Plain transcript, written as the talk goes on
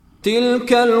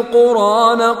تلك القرى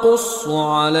نقص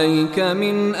عليك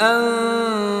من أنبائها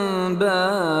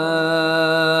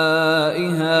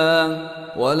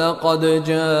وَلَقَدْ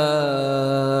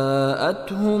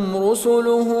جَاءَتْهُمْ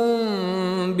رُسُلُهُم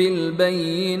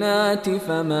بِالْبَيِّنَاتِ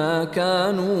فَمَا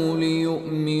كَانُوا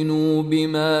لِيُؤْمِنُوا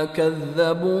بِمَا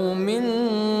كَذَّبُوا مِن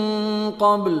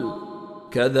قَبْلُ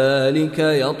كَذَلِكَ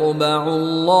يَطْبَعُ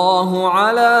اللَّهُ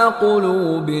عَلَى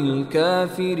قُلُوبِ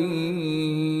الْكَافِرِينَ.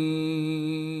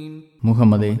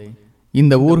 முஹம்மதே,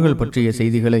 இந்த ஊர்கள் பற்றிய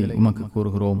செய்திகளை உமக்கு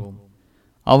கூறுகிறோம்.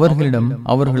 அவர்களிடம்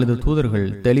அவர்களது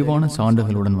தூதர்கள் தெளிவான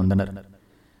சான்றுகளுடன் வந்தனர்.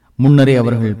 முன்னரே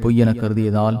அவர்கள் பொய்யென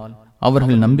கருதியதால்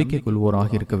அவர்கள் நம்பிக்கை கொள்வோராக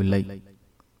இருக்கவில்லை.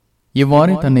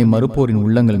 இவ்வாறு தன்னை மறுப்போரின்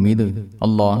உள்ளங்கள் மீது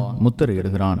அல்லாஹ்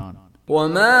முத்திரையிடுகிறான்.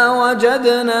 وَمَا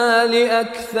وَجَدْنَا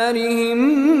لِأَكْثَرِهِم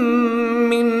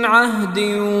مِّنْ عَهْدٍ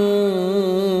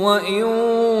وَإِن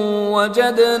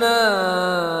وَجَدْنَا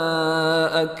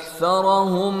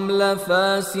أَكْثَرَهُمْ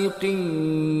لَفَاسِقِينَ.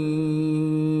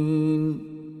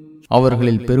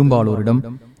 அவர்களில் பெரும்பாலோரிடம்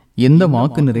எந்த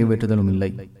வாக்கு நிறைவேற்றுதலும்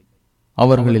இல்லை.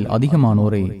 அவர்களில்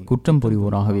அதிகமானோரை குற்றம்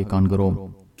புரிவோராகவே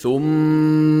காண்கிறோம்.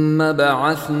 ثُمَّ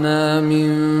بَعَثْنَا مِن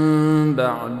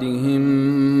بَعْدِهِم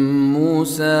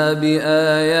مُوسَى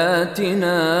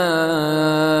بِآيَاتِنَا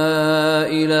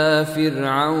إِلَى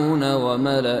فِرْعَوْنَ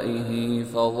وَمَلَئِهِ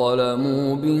فَظَلَمُوا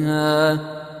بِهَا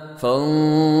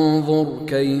فَانظُرْ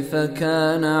كَيْفَ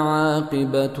كَانَ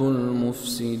عَاقِبَةُ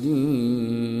الْمُفْسِدِينَ.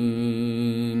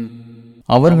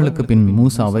 அவர்களுக்கு பின்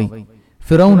மூசாவை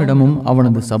ஃபிரௌனிடமும்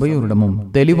அவனது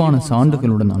சபையோரிடமும் தெளிவான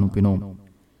சான்றுகளுடன் அனுப்பினோம்.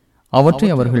 அவற்றை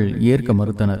அவர்கள் ஏற்க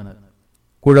மறுத்தனர்.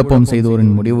 குழப்பம்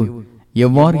செய்தோரின் முடிவு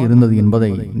எவ்வாறு இருந்தது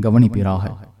என்பதை கவனிப்பீராக.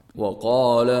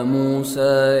 وَقَالَ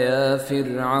مُوسَى يَا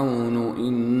فِرْعَوْنُ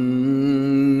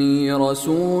إِنِّي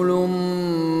رَسُولٌ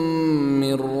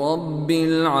مِّن رَّبِّ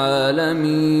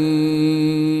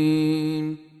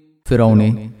الْعَالَمِينَ.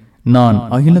 ஃபிரௌனே, நான்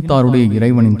அகிலத்தாருடைய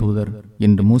இறைவனின் தூதர்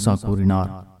என்று மூசா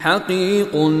கூறினார்.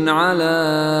 حقيق على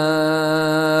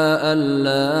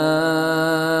ألا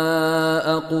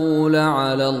أقول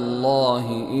على الله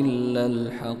إلا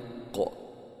الحق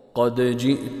قد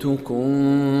جئتكم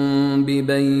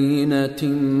ببينة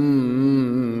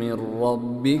من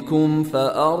ربكم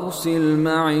فأرسل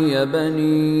معي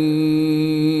بني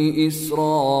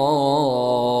إسرائيل.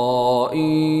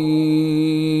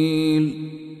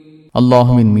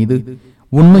 அல்லாஹ்வின் மீது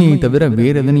உண்மையை தவிர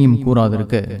வேறெதனையும்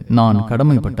கூறாதிருக்க நான்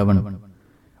கடமைப்பட்டவன்.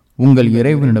 உங்கள்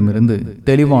இறைவனிடமிருந்து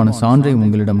தெளிவான சான்றை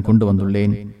உங்களிடம் கொண்டு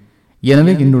வந்துள்ளேன்.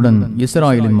 எனவே என்னுடன்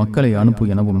இஸ்ராயேலின் மக்களை அனுப்பு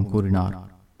எனவும் கூறினார்.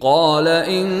 قال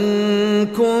إن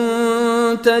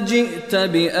كنت جئت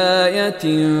بآية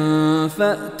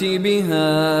فأت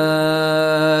بها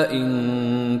إن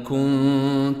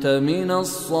كنت من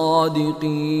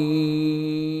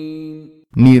الصادقين.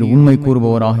 நீர் உண்மை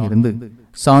கூறுபவராக இருந்து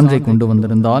சான்றை கொண்டு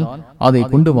வந்திருந்தால் அதை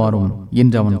கொண்டு வாரும்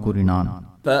என்று அவன் கூறினான்.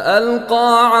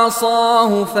 فألقى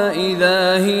عصاه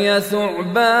فإذا هي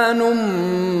ثعبان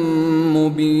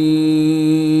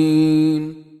مبين.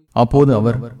 அப்போது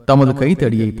அவர் தமது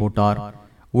கைத்தடியை போட்டார்.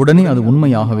 உடனே அது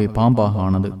உண்மையாகவே பாம்பாக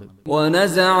ஆனது.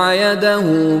 ونزع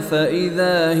يده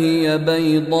فإذا هي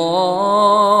بيضاء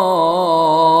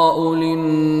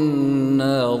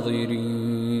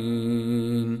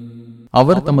للناظرين.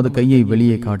 அவர் தமது கையை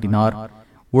வெளியே காட்டினார்.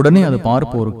 உடனே அது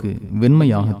பார்ப்போருக்கு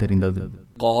வெண்மையாக தெரிந்தது.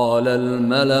 قال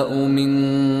الملأ من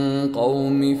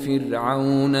قوم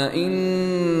فرعون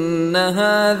إن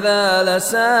هذا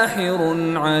لساحر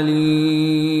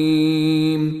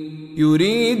عليم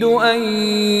يريد أن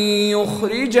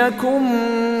يخرجكم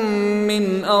من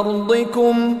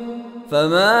أرضكم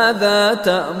فماذا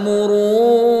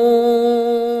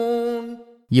تأمرون.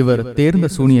 இவர் தேர்ந்த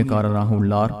சூனியக்காரராக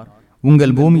உள்ளார்.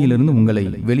 உங்கள் பூமியிலிருந்து உங்களை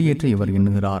வெளியேற்ற இவர்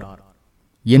எண்ணுகிறார்.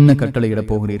 என்ன கட்டளையிடப்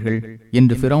போகிறீர்கள்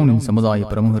என்று ஃபிரௌனின் சமுதாய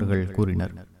பிரமுகர்கள்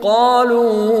கூறினர்.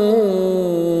 قالوا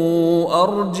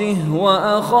أرجه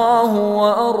وأخاه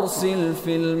وأرسل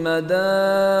في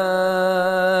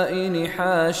المدائن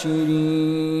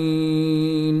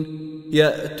حاشرين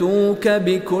يأتوك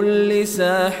بكل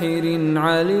ساحر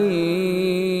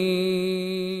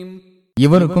عليم.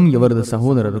 இவருக்கும் இவரது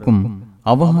சகோதரருக்கும்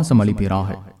அவகாசம் அளிப்பீராக.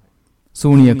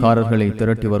 சூனியக்காரர்களை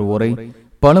திரட்டி வருவோரை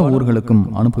பல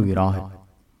ஊர்களுக்கும் அனுப்புவீராக.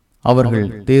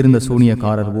 அவர்கள் தேர்ந்த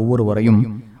சூனியக்காரர்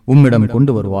ஒவ்வொருவரையும் உம்மிடம்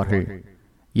கொண்டு வருவார்கள்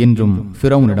என்றும்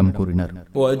ஃபிரௌனிடம் கூறினர்.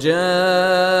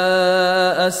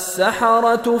 وجاء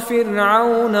السحرة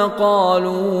فرعون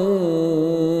قالوا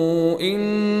إن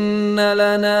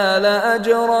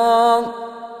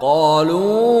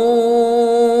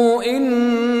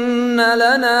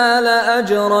لنا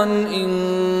لأجرا إن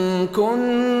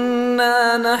كنا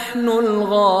نحن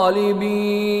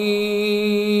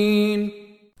الغالبين.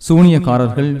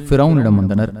 சூனியக்காரர்கள் ஃபிரௌனிடம்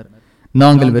வந்தனர்.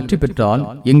 நாங்கள் வெற்றி பெற்றால்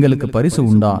எங்களுக்கு பரிசு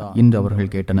உண்டா என்று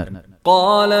அவர்கள் கேட்டனர்.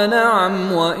 قال نعم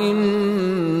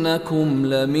وإنكم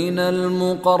لمن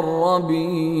المقربين.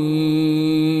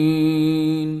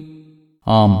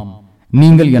 ஆம்,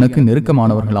 நீங்கள் எனக்கு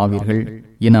நெருக்கமானவர்களாவீர்கள்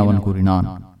என அவன் கூறினான்.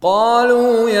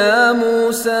 قالوا يا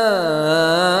موسى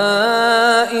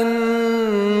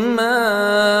إما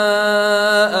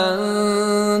أن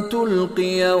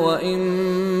تلقي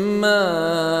وإما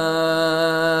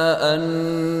أن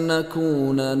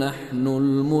نكون نحن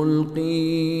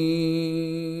الملقين.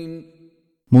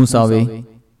 மூசாவே,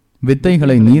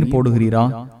 வித்தைகளை நீர் போடுகிறீரா,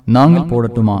 நாங்கள்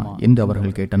போடட்டுமா என்று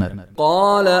அவர்கள் கேட்டனர்.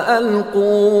 قال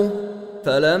ألقوا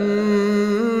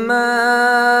فلما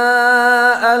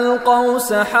ألقوا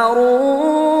سحروا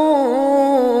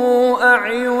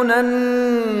أعين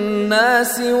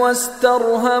الناس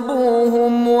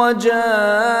واسترهبوهم وجاءوا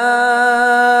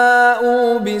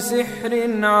بسحر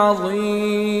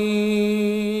عظيم.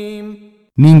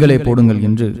 நீங்களே போடுங்கள்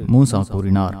என்று மூசா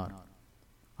கூறினார்.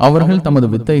 அவர்கள் தமது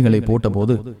வித்தைகளை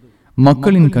போட்டபோது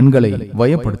மக்களின் கண்களை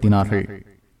வயப்படுத்தினார்கள்,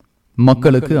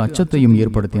 மக்களுக்கு அச்சத்தையும்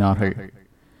ஏற்படுத்தினார்கள்.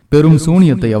 பெரும்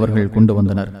சூனியத்தை அவர்கள் கொண்டு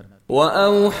வந்தனர்.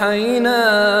 وَأَوْحَيْنَا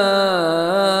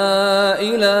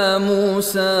إِلَى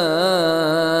مُوسَى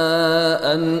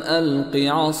أَنْ أَلْقِ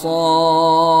عَصَاكَ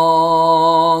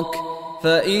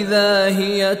فَإِذَا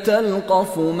هِيَ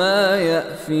تَلْقَفُ مَا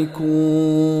يَأْفِكُونَ.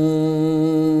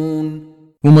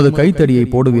 உமது கைத்தடியை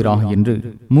போடுவீராக என்று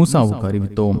மூசாவுக்கு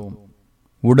அறிவித்தோம்.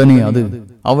 உடனே அது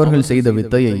அவர்கள் செய்த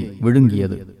வித்தையை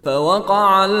விழுங்கியது. فَوَقَعَ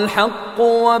الْحَقُّ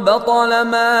وَبَطَلَ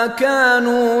مَا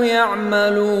كَانُوا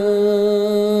يَعْمَلُونَ.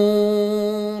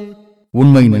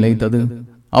 உண்மை நிலைத்தது,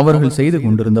 அவர்கள் செய்து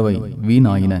கொண்டிருந்தவை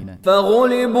வீணாயின.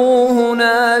 فَغُلِبُوا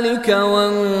هُنَالِكَ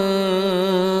وَانقَلَبُوا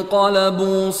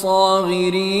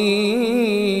صَاغِرِينَ.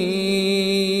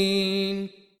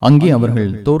 அங்கே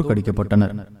அவர்கள்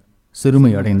தோற்கடிக்கப்பட்டனர்,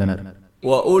 சிறுமை அடைந்தனர்.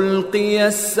 وَأُلْقِيَ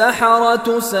السَّحَرَةُ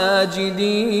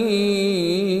سَاجِدِينَ.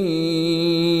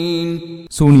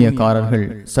 சூனியக்காரர்கள்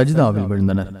சஜ்தாவில்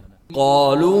விழுந்தனர்.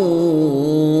 قَالُوا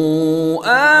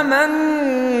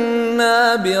آمَنَّا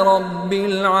بِرَبِّ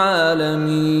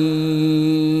الْعَالَمِينَ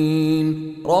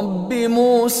رَبِّ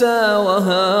مُوسَى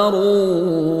وَهَارُونَ.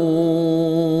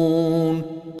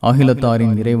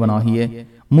 அகிலத்தாரின் இறைவனாகிய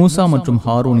மூசா மற்றும்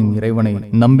ஹாரூனின் இறைவனை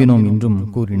நம்பினோம் என்றும்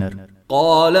கூறினர்.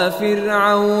 قال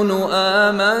فرعون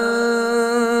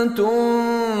آمنتم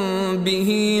به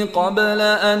قبل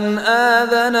أن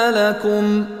آذن لكم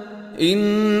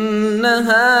إن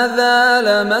هذا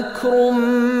لمكر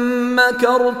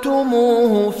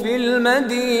مكرتموه في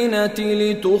المدينة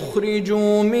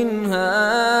لتخرجوا منها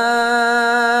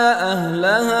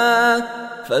أهلها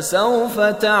فسوف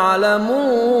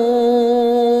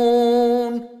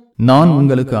تعلمون. நான்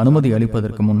உங்களுக்கு அனுமதி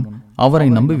அளிப்பதற்கு முன் அவரை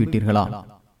நம்பிவிட்டீர்களா?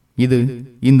 இது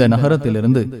இந்த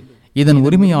நகரத்திலிருந்து இதன்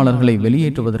உரிமையாளர்களை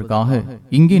வெளியேற்றுவதற்காக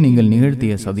இங்கே நீங்கள்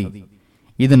நிகழ்த்திய சதி.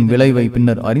 இதன் விளைவை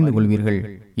பின்னர் அறிந்து கொள்வீர்கள்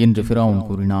என்று ஃபிரௌன்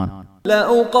கூறினான்.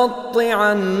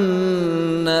 لأقطعن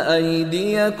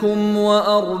أيديكم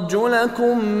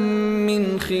وأرجلكم من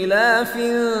خلاف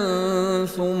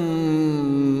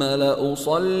ثم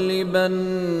لأصلبنكم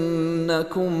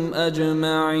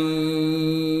أجمعين.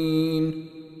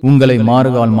 உங்களை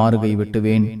மாறுகால் மாறுகை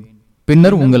வெட்டுவேன்,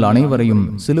 பின்னர் உங்கள் அனைவரையும்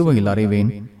சிலுவையில் அறைவேன்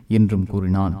என்றும்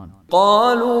கூறினான்.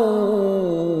 قالوا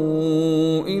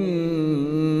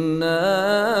إنا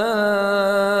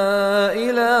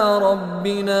إلى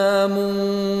ربنا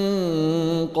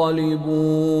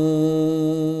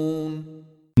منقلبون.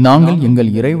 நாங்கள் எங்கள்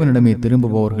இறைவனிடமே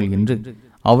திரும்புபவர்கள் என்று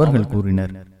அவர்கள்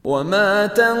கூறினர். وما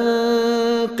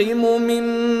تنقم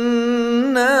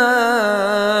منا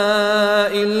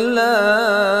إلا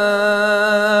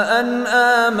أن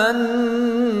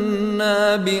آمنا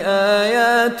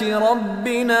بآيات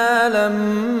ربنا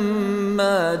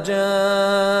لما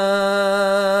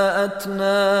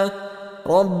جاءتنا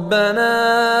ربنا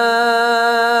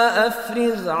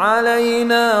أفرغ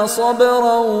علينا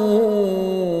صبرا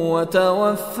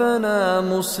وتوفنا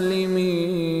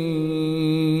مسلمين.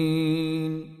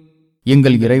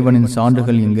 எங்கள் இறைவனின்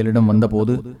சான்றுகள் எங்களிடம்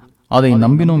வந்தபோது அதை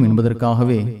நம்பினோம்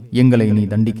என்பதற்காகவே எங்களை நீ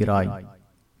தண்டிக்கிறாய்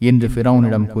என்று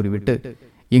ஃபிரௌனிடம் கூறிவிட்டு,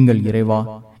 எங்கள் இறைவா,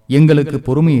 எங்களுக்கு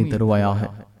பொறுமையை தருவாயாக,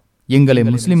 எங்களை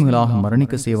முஸ்லிம்களாக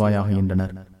மரணிக்க செய்வாயாக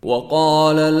என்றனர்.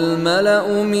 وقال الملأ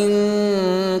من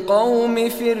قوم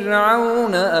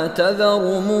فرعون أتذر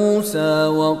موسى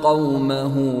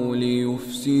وقومه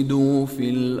ليفسدوا في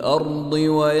الأرض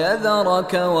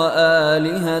ويذرك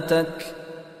وآلهتك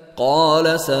قال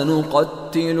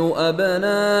سنقتل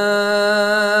أبناءهم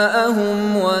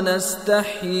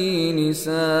ونستحيي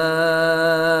نساءهم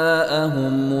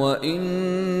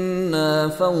وإنا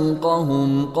فوقهم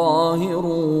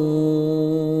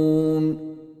قاهرون.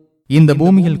 இந்த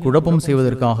பூமியில் குழப்பம்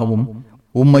செய்வதற்காகவும்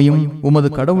உம்மையும் உமது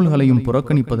கடவுள்களையும்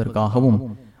புறக்கணிப்பதற்காகவும்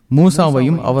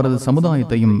மூசாவையும் அவரது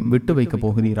சமுதாயத்தையும் விட்டு வைக்கப்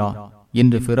போகிறீரா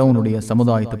என்று ஃபிரௌனுடைய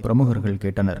சமுதாயத்து பிரமுகர்கள்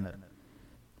கேட்டனர்.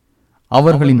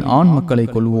 அவர்களின் ஆண் மக்களை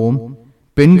கொல்வோம்,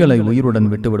 பெண்களை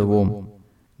உயிருடன் விட்டுவிடுவோம்,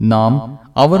 நாம்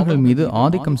அவர்கள் மீது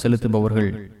ஆதிக்கம்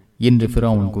செலுத்துபவர்கள் என்று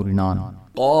ஃபிரௌன் கூறினான்.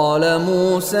 قال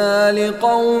موسى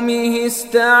لقومه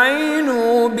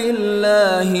استعينوا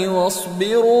بالله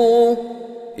واصبروا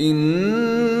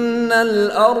إن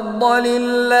الأرض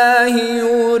لله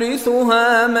يورثها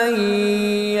من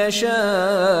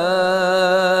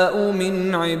يشاء من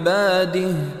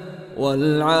عباده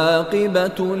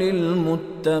والعاقبة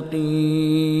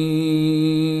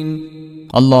للمتقين.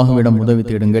 அல்லாஹுவிடம் உதவி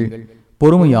தேடுங்கள்,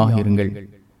 பொறுமையாக இருங்கள்.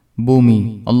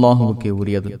 பூமி அல்லாஹுவுக்கே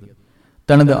உரியது.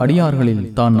 தனது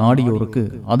அடியார்களில் தான் நாடியோருக்கு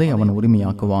அதை அவன்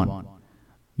உரிமையாக்குவான்.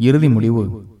 இறுதி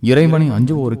முடிவு இறைவனை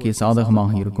அஞ்சுவோருக்கே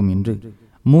சாதகமாக இருக்கும் என்று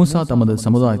மூசா தமது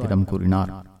சமுதாயத்திடம்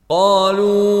கூறினார்.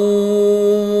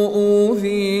 قالوا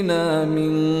أوذينا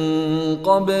من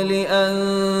قبل أن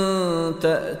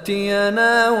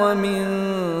تأتينا ومن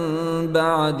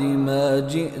بعد ما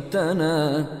جئتنا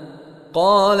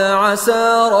قال عسى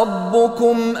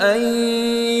ربكم أن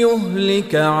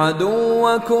يهلك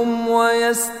عدوكم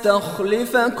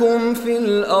ويستخلفكم في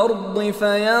الأرض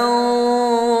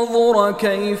فينظر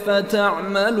كيف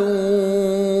تعملون.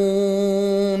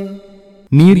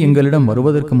 நீர் எங்களிடம்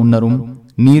வருவதற்கு முன்னரும்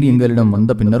நீர் எங்களிடம்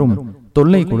வந்த பின்னரும்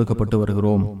தொல்லை கொடுக்கப்பட்டு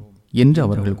வருகிறோம் என்று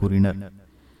அவர்கள் கூறினர்.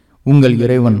 உங்கள்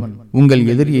இறைவன் உங்கள்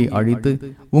எதிரியை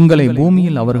அழித்து உங்களை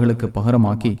பூமியில் அவர்களுக்கு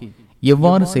பகரமாக்கி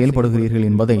எவ்வாறு செயல்படுகிறீர்கள்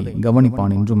என்பதை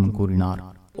கவனிப்பான் என்றும் கூறினார்.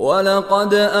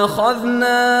 وَلَقَدْ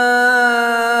أَخَذْنَا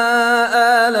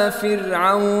آلَ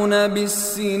فِرْعَوْنَ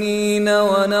بِالسِّنِينَ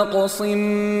وَنَقْصٍ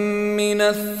مِّنَ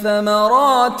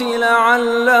الثَّمَرَاتِ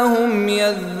لَعَلَّهُمْ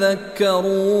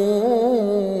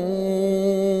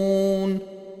يَذَّكَّرُونَ.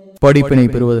 படிப்பினை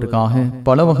பெறுவதற்காக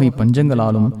பல வகை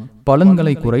பஞ்சங்களாலும்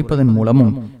பலன்களை குறைப்பதன்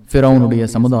மூலமும் ஃபிரௌனுடைய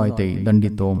சமுதாயத்தை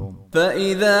தண்டித்தோம்.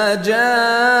 فَإِذَا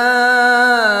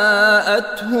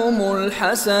جَاءَتْهُمُ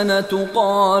الْحَسَنَةُ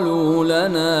قَالُوا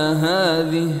لَنَا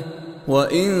هَذِهِ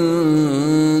وَإِن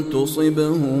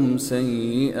تُصِبْهُمْ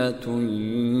سَيِّئَةٌ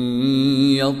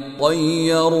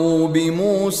يَطَّيَّرُوا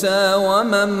بِمُوسَى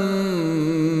وَمَن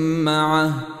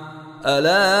مَّعَهُ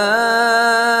أَلَا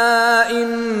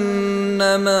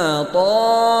إِنَّمَا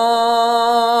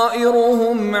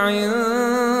طَائِرُهُمْ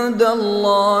عِندَ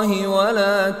اللَّهِ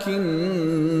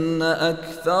وَلَكِنَّ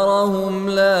أَكْثَرَهُمْ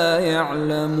لَا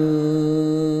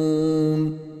يَعْلَمُونَ.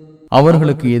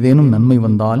 அவர்களுக்கு ஏதேனும் நன்மை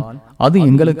வந்தால் அது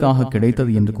எங்களுக்காக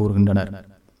கிடைத்தது என்று கூறுகின்றனர்.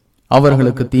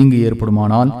 அவர்களுக்கு தீங்கு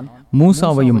ஏற்படுமானால்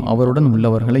மூசாவையும் அவருடன்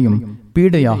உள்ளவர்களையும்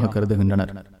பீடையாக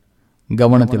கருதுகின்றனர்.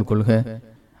 கவனத்தில் கொள்க,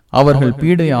 அவர்கள்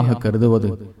பீடையாக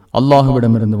கருதுவது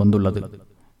அல்லாஹுவிடமிருந்து வந்துள்ளது.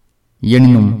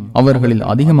 எனினும் அவர்களில்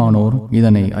அதிகமானோர்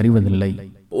இதனை அறிவதில்லை.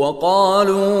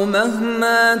 وَقَالُوا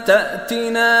مَهْمَا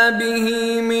تَأْتِنَا بِهِ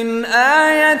مِنْ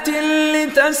آيَةٍ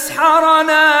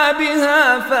لِتَسْحَرَنَا بِهَا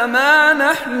فَمَا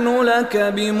نَحْنُ لَكَ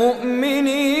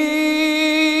بِمُؤْمِنِينَ.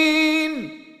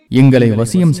 எங்களை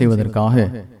வசியம் செய்வதற்காக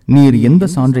நீர் எந்த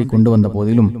சான்றை கொண்டு வந்த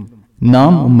போதிலும்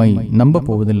நாம் உம்மை நம்ப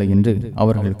போவதில்லை என்று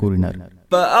அவர்கள் கூறினர்.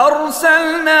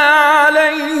 فَأَرْسَلْنَا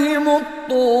عَلَيْهِمُ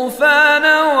الطُّوفَانَ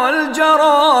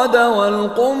وَالْجَرَادَ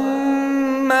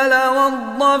وَالْقُمَّلَ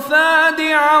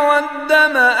وَالضَّفَادِعَ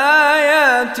وَالدَّمَ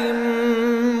آيَاتٍ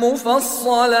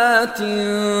مُفَصَّلَاتٍ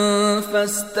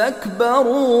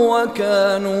فَاسْتَكْبَرُوا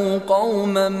وَكَانُوا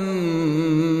قَوْمًا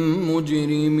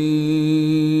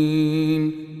مُجْرِمِينَ.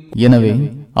 எனவே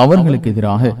அவர்களுக்கு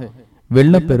எதிராக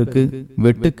வெள்ளப்பெருக்கு,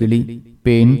 வெட்டுக்கிளி,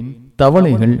 பேன்,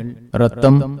 தவளைகள்,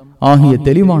 இரத்தம் ஆகிய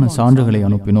தெளிவான சான்றுகளை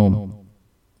அனுப்பினோம்.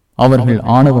 அவர்கள்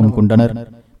ஆணவம் கொண்டனர்,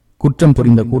 குற்றம்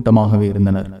புரிந்த கூட்டமாகவே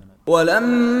இருந்தனர்.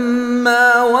 وَلَمَّا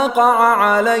وَقَعَ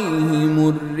عَلَيْهِمُ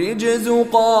الرِّجْزُ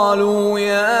قَالُوا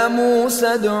يَا مُوسَى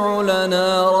ادْعُ لَنَا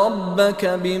رَبَّكَ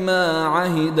بِمَا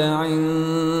عَهِدَ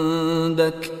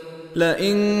عِندَكَ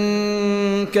لَئِن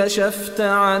كَشَفْتَ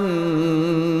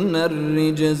عَنَّا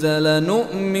الرِّجْزَ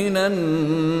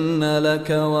لَنُؤْمِنَنَّ لَكَ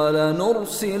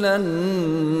وَلَنُرْسِلَنَّ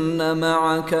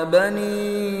مَعَكَ بَنِي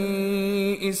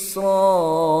إِسْرَائِيلَ.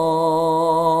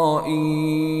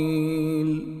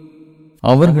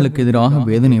 அவர்களுக்கு எதிராக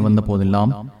வேதனை வந்த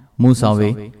போதெல்லாம்,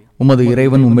 மூசாவே, உமது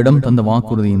இறைவன் உம்மிடம் தந்த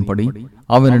வாக்குறுதியின்படி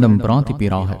அவனிடம்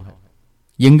பிரார்த்திப்பீராக.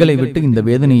 எங்களை விட்டு இந்த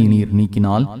வேதனையை நீர்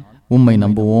நீக்கினால் உம்மை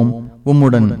நம்புவோம்,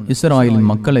 உம்முடன் இஸ்ராயேலின்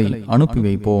மக்களை அனுப்பி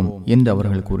வைப்போம் என்று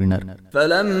அவர்கள் கூறினர்.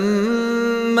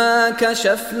 فَلَمَّا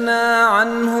كَشَفْنَا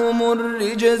عَنْهُمُ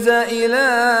الرِّجْزَ إِلَى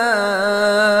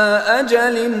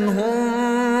أَجَلٍ هُمْ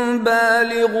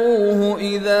بَالِغُوهُ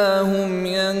إِذَا هُمْ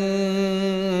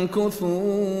يَنكُثُونَ.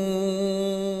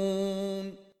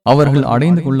 அவர்கள்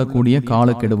அடைந்து கொள்ளக்கூடிய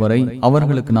காலக்கெடு வரை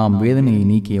அவர்களுக்கு நாம் வேதனையை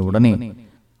நீக்கிய உடனே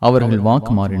அவர்கள்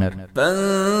வாக்கு மாறினர்.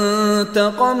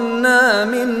 فَانْتَقَمْنَا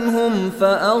مِنْهُمْ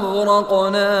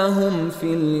فَأَغْرَقْنَاهُمْ فِي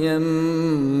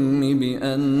الْيَمِّ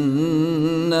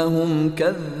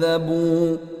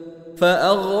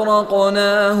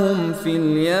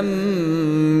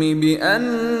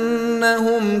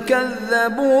بِأَنَّهُمْ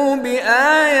كَذَّبُوا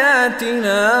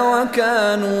بِآيَاتِنَا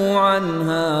وَكَانُوا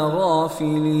عَنْهَا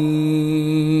غَافِلِينَ.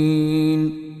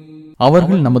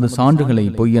 அவர்கள் நமது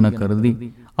சான்றுகளை பொய்யென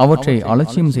கருதி அவற்றை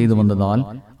அலட்சியம் செய்து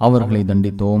வந்ததால் அவர்களை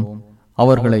தண்டித்தோம்,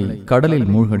 அவர்களை கடலில்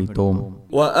மூழ்கடித்தோம்.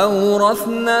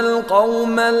 وَأَوْرَثْنَا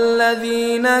الْقَوْمَ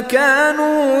الَّذِينَ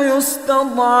كَانُوا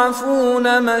يُسْتَضْعَفُونَ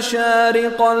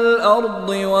مَشَارِقَ الْأَرْضِ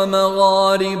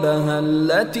وَمَغَارِبَهَا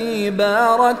الَّتِي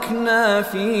بَارَكْنَا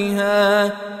فِيهَا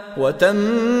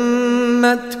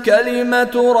وَتَمَّتْ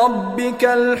كَلِمَةُ رَبِّكَ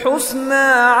الْحُسْنَى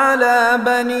عَلَى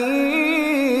بَنِي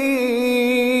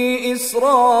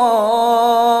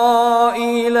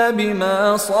إِسْرَائِيلَ بِمَا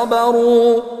صَبَرُوا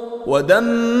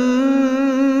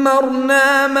وَدَمَّرْنَا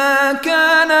مَا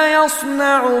كَانَ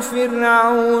يَصْنَعُ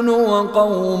فِرْعَوْنُ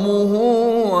وَقَوْمُهُ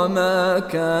وَمَا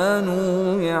كَانُوا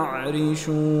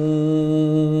يَعْرِشُونَ.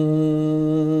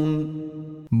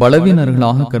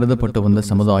 பலவீனர்களாக கருதப்பட்டு வந்த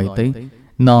சமுதாயத்தை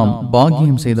நாம்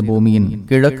பாக்கியம் செய்த பூமியின்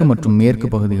கிழக்கு மற்றும் மேற்கு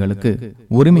பகுதிகளுக்கு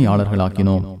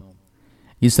உரிமையாளர்களாக்கினோம்.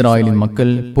 இஸ்ராயேலின்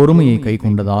மக்கள் பொறுமையை கை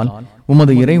கொண்டதால்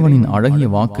உமது இறைவனின் அழகிய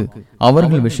வாக்கு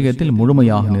அவர்கள் விஷயத்தில்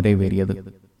முழுமையாக நிறைவேறியது.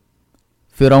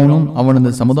 ஃபிரௌனும் அவனது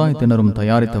சமுதாயத்தினரும்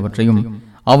தயாரித்தவற்றையும்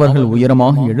அவர்கள்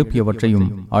உயரமாக எழுப்பியவற்றையும்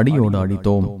அடியோடு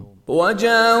அடித்தோம்.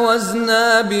 وَجَاوَزْنَا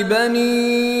بِبَنِي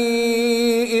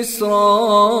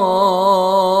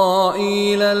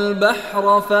إِسْرَائِيلَ الْبَحْرَ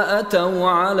فَأَتَوْا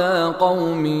عَلَى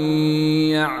قَوْمٍ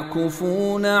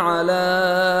يَعْكُفُونَ عَلَى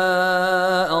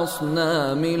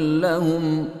أَصْنَامٍ لَهُمْ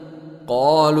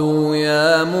قَالُوا يَا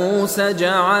مُوسَى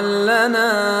اجْعَل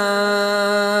لَّنَا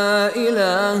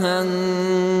إِلَٰهًا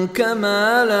كَمَا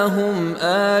لَهُمْ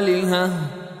آلِهَةٌ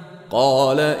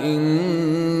قَالَ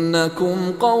إِنَّكُمْ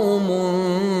قَوْمٌ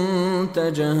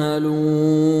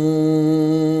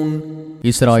تَجْهَلُونَ.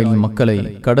 இஸ்ராயேலின்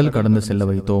மக்களை கடல் கடந்து செல்ல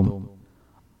வைத்தோம்.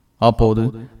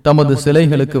 அப்போது தமது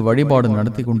சிலைகளுக்கு வழிபாடு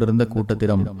நடத்தி கொண்டிருந்த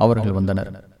கூட்டத்திடம் அவர்கள்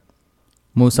வந்தனர்.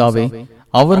 மூசாவே,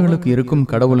 அவர்களுக்கு இருக்கும்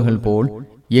கடவுள்கள் போல்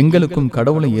எங்களுக்கும்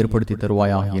கடவுளை ஏற்படுத்தி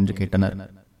தருவாயாக என்று கேட்டனர்.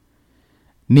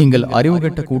 நீங்கள்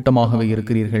அறிவுகெட்ட கூட்டமாகவே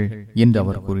இருக்கிறீர்கள் என்று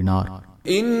அவர் கூறினார்.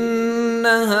 إِنَّ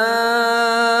هَؤُلَاءِ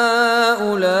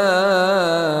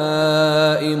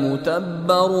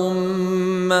مُتَبَّرٌ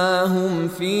مَا هُمْ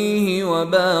فِيهِ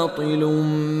وَبَاطِلٌ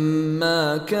مَا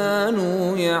كَانُوا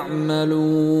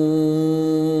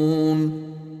يَعْمَلُونَ.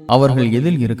 அவர்கள்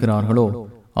எதில் இருக்கிறார்களோ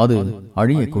அது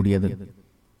அழியக்கூடியது,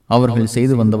 அவர்கள்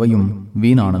செய்து வந்தவையும்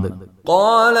வீணானது.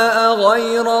 قَالَ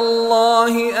أَغَيْرَ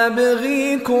اللَّهِ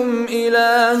أَبْغِيكُمْ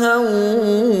إِلَٰهًا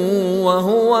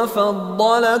وَهُوَ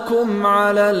فَضَّلَكُمْ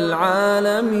عَلَى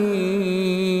الْعَالَمِينَ.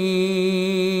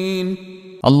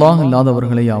 அல்லாஹ்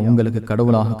அல்லாதவர்களையா உங்களுக்கு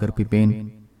கடவுளாக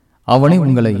கற்பிப்பேன், அவனே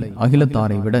உங்களை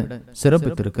அகிலத்தாரை விட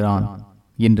சிறப்பித்திருக்கிறான்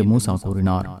என்று மூசா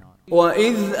கூறினார்.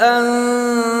 وَإِذْ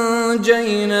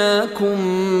أَنْجَيْنَاكُمْ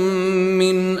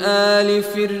مِنْ آلِ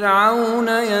فِرْعَوْنَ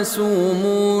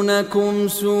يَسُومُونَكُمْ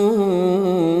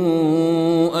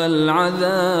سُوءَ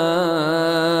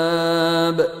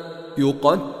الْعَذَابِ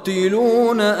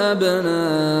يُقَتِّلُونَ أَبْنَاءَكُمْ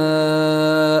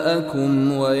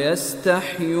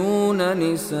وَيَسْتَحْيُونَ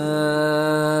نِسَاءَكُمْ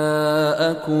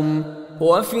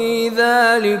وَفِي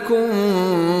ذَلِكُمْ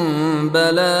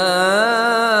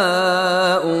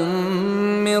بَلَاءٌ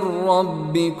مِّن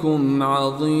رَّبِّكُمْ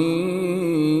عَظِيمٌ.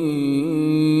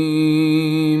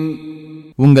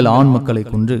 உங்கள் ஆண் மக்களை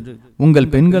கொன்று உங்கள்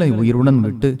பெண்களை உயிருடன்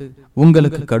விட்டு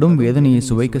உங்களுக்கு கடும் வேதனையை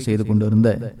சுவைக்க செய்து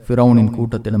கொண்டிருந்த ஃபிரௌனின்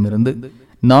கூட்டத்திடமிருந்து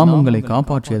நாம் உங்களை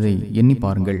காப்பாற்றியதை எண்ணி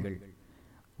பாருங்கள்.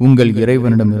 உங்கள்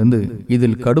இறைவனிடமிருந்து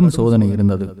இதில் கடும் சோதனை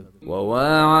இருந்தது.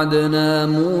 وَوَاعَدْنَا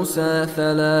مُوسَى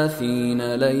 30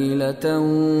 لَيْلَةً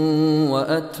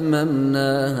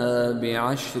وَأَتْمَمْنَاهَا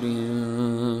ب10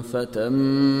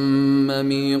 فَتَمَّ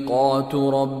مِيقَاتُ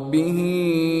رَبِّهِ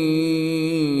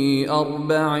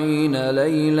 40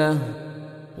 لَيْلَةً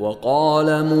وَقَالَ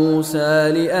مُوسَى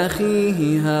لِأَخِيهِ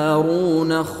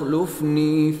هَارُونَ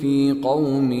اخْلُفْنِي فِي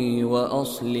قَوْمِي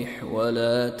وَأَصْلِحْ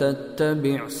وَلَا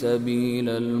تَتَّبِعْ سَبِيلَ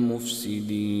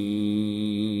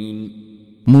الْمُفْسِدِينَ.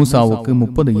 மூசாவுக்கு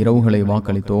 30 இரவுகளை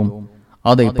வாக்களித்தோம்.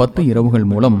 அதை 10 இரவுகள்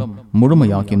மூலம்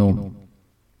முழுமையாக்கினோம்.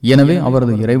 எனவே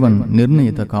அவரது இறைவன்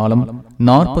நிர்ணயித்த காலம்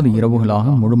 40 இரவுகளாக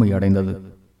முழுமையடைந்தது.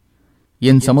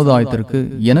 என் சமுதாயத்திற்கு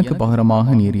எனக்கு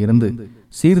பகரமாக நீர் இருந்து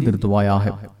சீர்திருத்துவாயாக.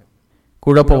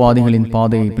 குழப்பவாதிகளின்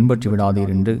பாதையை பின்பற்றி விடாதீர்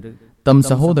என்று தம்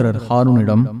சகோதரர்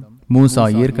ஹாரூனிடம் மூசா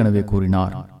ஏற்கனவே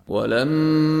கூறினார்.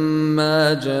 وَلَمَّا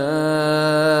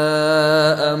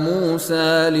جَاءَ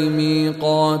مُوسَى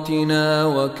لِمِيقَاتِنَا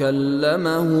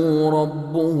وَكَلَّمَهُ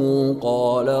رَبُّهُ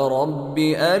قَالَ رَبِّ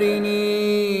أَرِنِي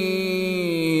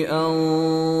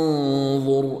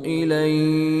أَنظُرْ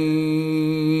إِلَيْكَ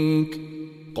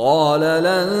قَالَ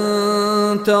لَن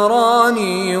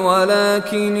تَرَانِي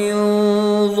وَلَكِنِ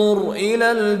انظُرْ إِلَى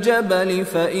الْجَبَلِ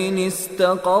فَإِنِ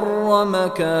اسْتَقَرَّ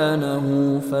مَكَانَهُ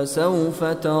فَسَوْفَ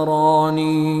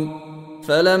تَرَانِي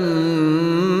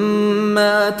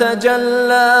فَلَمَّا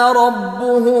تَجَلَّى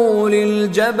رَبُّهُ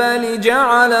لِلْجَبَلِ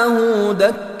جَعَلَهُ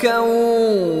دَكًّا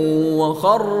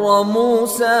وَخَرَّ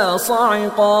مُوسَى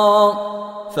صَعِقًا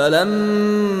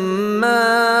فَلَمَّا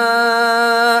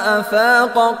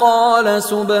أَفَاقَ قَالَ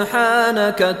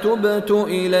سُبْحَانَكَ تُبْتُ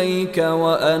إِلَيْكَ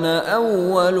وَأَنَا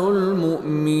أَوَّلُ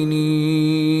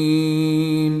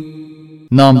الْمُؤْمِنِينَ.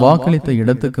 நாம் வாக்களித்த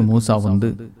இடத்துக்கு மூசா வந்து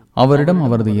அவரிடம்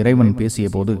அவரது இறைவன் பேசிய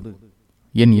போது,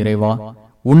 என் இறைவா,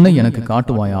 உன்னை எனக்கு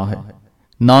காட்டுவாயாக,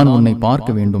 நான் உன்னை பார்க்க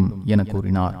வேண்டும் என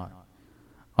கூறினார்.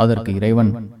 அதற்கு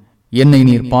இறைவன், என்னை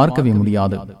நீர் பார்க்கவே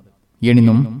முடியாது,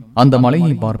 எனினும் அந்த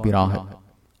மலையை பார்ப்பீராக.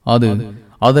 அது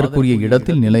அதற்குரிய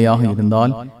இடத்தில் நிலையாக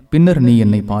இருந்தால் பின்னர் நீ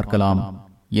என்னை பார்க்கலாம்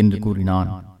என்று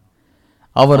கூறினான்.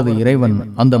 அவரது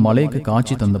இறைவன் அந்த மலைக்கு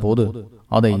காட்சி தந்தபோது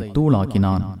அதை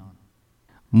தூளாக்கினான்.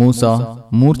 மூசா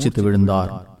மூர்ச்சித்து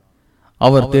விழுந்தார்.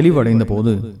 அவர் தெளிவடைந்த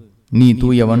போது, நீ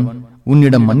தூயவன்,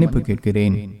 உன்னிடம் மன்னிப்பு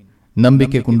கேட்கிறேன்,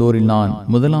 நம்பிக்கை கொண்டோரில் நான்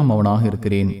முதலாம் அவனாக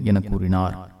இருக்கிறேன் என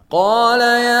கூறினார். قال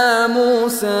يا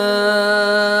موسى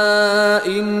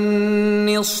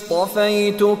إني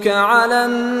اصطفيتك على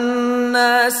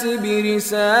الناس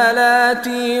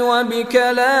برسالاتي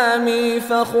وبكلامي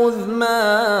فخذ ما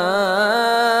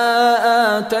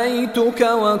آتيتك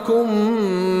وكن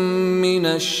من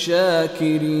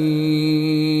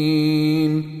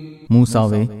الشاكرين.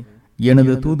 மூசாவே,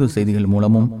 எனது தூது செய்திகள்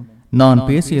மூலமும் நான்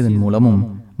பேசியதன் மூலமும்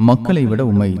மக்களை விட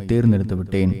உம்மை தேர்ந்தெடுத்து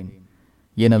விட்டேன்.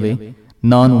 எனவே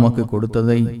நான் உமக்கு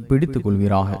கொடுத்ததை பிடித்துக்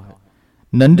கொள்வீராக,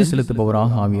 நன்றி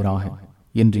செலுத்துபவராக ஆவீராக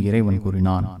என்று இறைவன்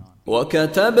கூறினான்.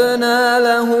 وَكَتَبْنَا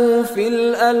لَهُ فِي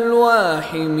الْأَلْوَاحِ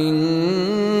مِنْ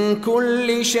كُلِّ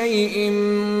شَيْءٍ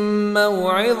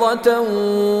مَوْعِظَةً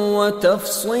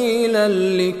وَتَفْصِيلًا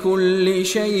لِكُلِّ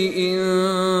شَيْءٍ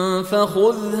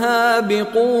فَخُذْهَا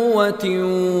بِقُوَّةٍ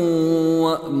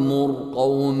وَأْمُرْ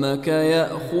قَوْمَكَ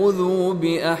يَأْخُذُوا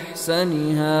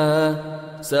بِأَحْسَنِهَا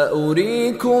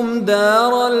سَأُرِيكُمْ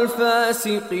دَارَ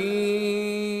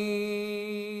الْفَاسِقِينَ.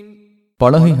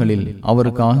 பலகைகளில்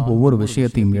அவருக்காக ஒவ்வொரு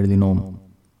விஷயத்தையும் எழுதினோம்.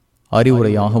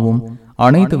 அறிவுரையாகவும்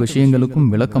அனைத்து விஷயங்களுக்கும்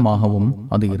விளக்கமாகவும்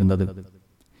அது இருந்தது.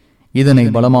 இதனை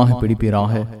பலமாக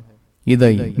பிடிப்பீராக,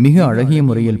 இதை மிக அழகிய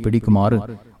முறையில் பிடிக்குமாறு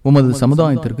உமது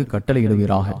சமுதாயத்திற்கு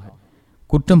கட்டளையிடுவீராக.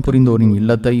 குற்றம் புரிந்தோரின்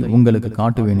இல்லத்தை உங்களுக்கு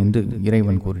காட்டுவேன் என்று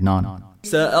இறைவன் கூறினான்.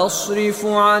 سأصرف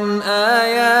عن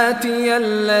آياتي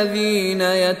الذين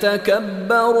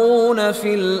يتكبرون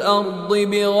في الأرض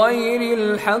بغير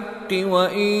الحق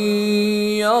وإن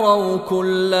يروا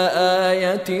كل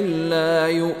آية لا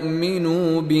يؤمنوا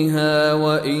بها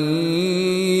وإن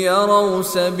يروا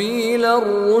سبيل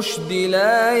الرشد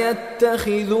لا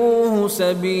يتخذوه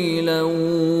سبيلا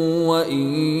وإن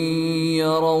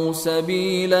يروا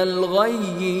سبيل الغي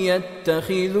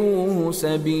يتخذوه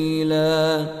سبيلا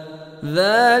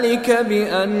ذلك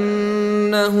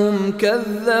بأنهم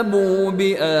كذبوا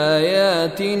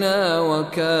بآياتنا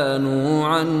وكانوا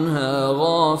عنها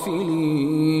غافلين.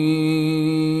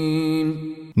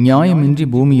 நியாயமின்றி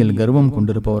பூமியில் கர்வம்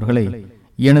கொண்டிருப்பவர்களை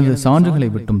எனது சான்றுகளை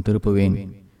விட்டும் திருப்புவேன்.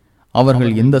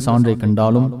 அவர்கள் எந்த சான்றை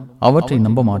கண்டாலும் அவற்றை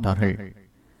நம்ப மாட்டார்கள்.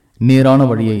 நேரான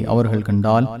வழியை அவர்கள்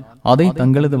கண்டால் அதை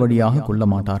தங்களது வழியாக கொள்ள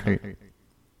மாட்டார்கள்.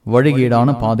 வழிகேடான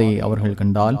பாதையை அவர்கள்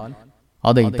கண்டால்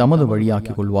அதை தமது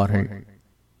வழியாக்கிக் கொள்வார்கள்.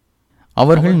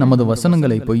 அவர்கள் நமது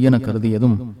வசனங்களை பொய்யென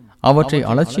கருதியதும் அவற்றை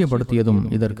அலட்சியப்படுத்தியதும்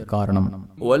இதற்கு காரணம்.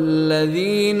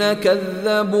 வல்லதீன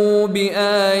கذبوا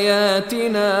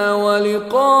بآياتنا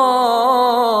ولقاء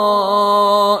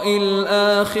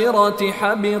الآخرة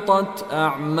حبطت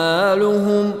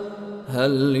أعمالهم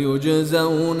هل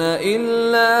يجزون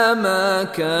إلا ما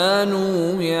كانوا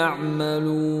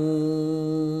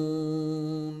يعملون.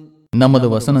 நமது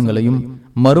வசனங்களையும்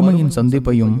மறுமையின்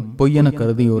சந்திப்பையும் பொய்யென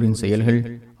கருதியோரின் செயல்கள்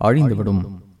அழிந்துவிடும்.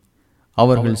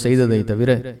 அவர்கள் செய்ததை தவிர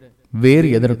வேறு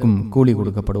எதற்கும் கூலி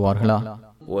கொடுக்கப்படுவார்களா?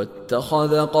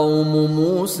 واتخذ قوم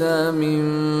موسى من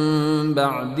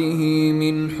بعده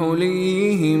من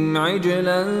حليهم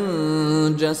عجلا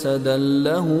جسدا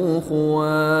له خوار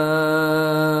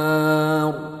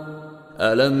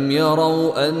ألم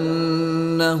يروا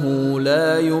أنه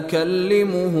لا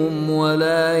يكلمهم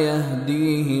ولا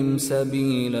يهديهم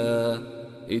سبيلا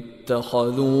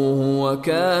اتخذوه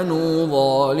وكانوا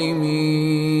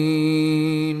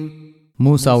ظالمين.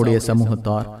 மூசாவுடைய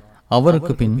சமூகத்தார்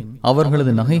அவருக்கு பின்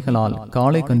அவர்களது நகைகளால்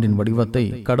காளை கன்றின்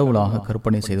வடிவத்தை கடவுளாக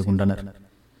கற்பனை செய்து கொண்டனர்.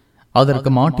 அதற்கு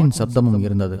மாட்டின் சப்தமும்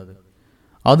இருந்தது.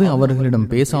 அது அவர்களிடம்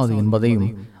பேசாது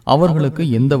என்பதையும்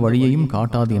அவர்களுக்கு எந்த வழியையும்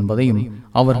காட்டாது என்பதையும்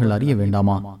அவர்கள் அறிய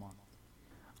வேண்டாமா?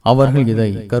 அவர்கள்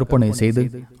இதை கற்பனை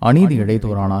செய்து அநீதி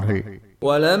இழைத்தோரானார்கள்.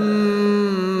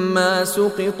 وَلَمَّا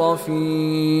سُقِطَ فِي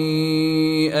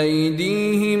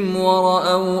أَيْدِيهِمْ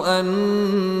وَرَأَوْا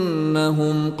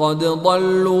أَنَّهُمْ قَدْ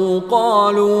ضَلُّوا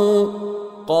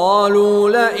قَالُوا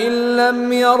لَئِن لَّمْ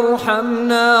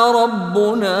يَرْحَمْنَا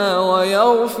رَبُّنَا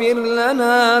وَيَغْفِرْ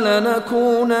لَنَا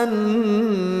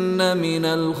لَنَكُونَنَّ مِنَ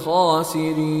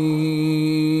الْخَاسِرِينَ.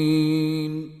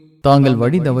 தாங்கள்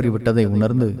வழி தவறிவிட்டதை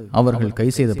உணர்ந்து அவர்கள் கை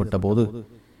செய்தப்பட்ட போது,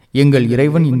 எங்கள்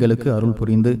இறைவன் எங்களுக்கு அருள்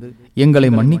புரிந்து எங்களை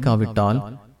மன்னிக்காவிட்டால்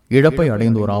இழப்பை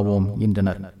அடைந்தோராவோம்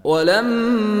என்றனர்.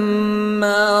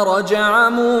 وَلَمَّا رَجَعَ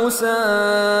مُوسَى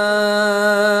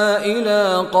إِلَى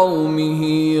قَوْمِهِ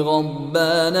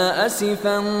غَضْبَانَ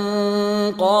أَسِفًا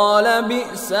قَالَ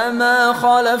بِئْسَ مَا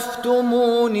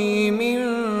خَلَفْتُمُونِي مِنْ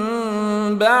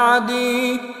بَعْدِي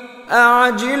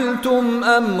أَعَجِلْتُمْ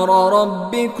أَمْرَ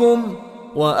رَبِّكُمْ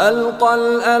وَأَلْقَى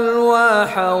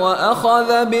الْأَلْوَاحَ وَأَخَذَ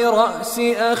بِرَأْسِ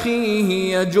أَخِيهِ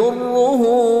يَجُرُّهُ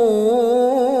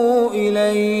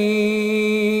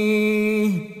إِلَيْهِ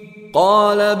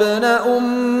قَالَ ابْنَ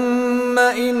أُمَّ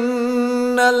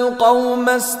إِنَّ الْقَوْمَ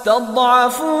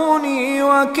استضعفوني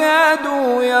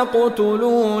وكادوا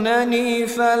يقتلونني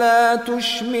فلا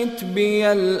تشمت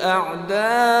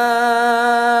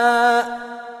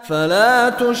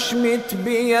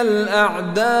بي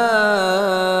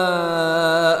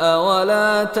الأعداء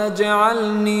ولا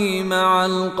تجعلني مع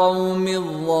القوم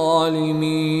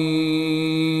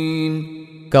الظالمين.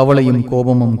 கவலையும்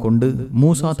கோபமும் கொண்டு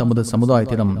மூசா தமது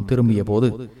சமுதாயத்திடம் திரும்பிய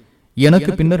போது,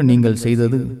 எனக்கு பின்னர் நீங்கள்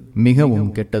செய்தது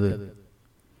மிகவும் கெட்டது.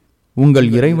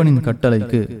 உங்கள் இறைவனின்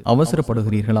கட்டளைக்கு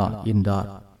அவசரப்படுகிறீர்களா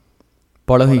என்றார்.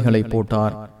 பலகைகளை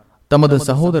போட்டார். தமது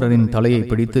சகோதரரின் தலையை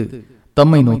பிடித்து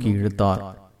தம்மை நோக்கி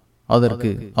இழுத்தார்.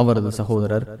 அதற்கு அவரது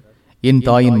சகோதரர், என்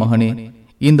தாயின் மகனே,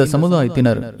 இந்த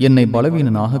சமுதாயத்தினர் என்னை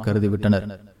பலவீனனாக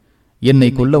கருதிவிட்டனர்,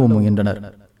 என்னை கொல்லவும்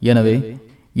முயன்றனர். எனவே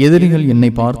எதிரிகள்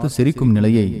என்னை பார்த்து சிரிக்கும்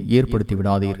நிலையை ஏற்படுத்தி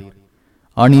விடாதீர்.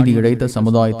 அநீதி இழைத்த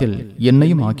சமுதாயத்தில்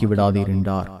என்னையும் ஆக்கிவிடாதீர்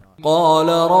என்றார். قال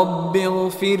رب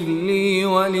اغفر لي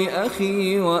ولأخي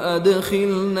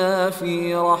وأدخلنا في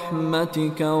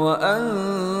رحمتك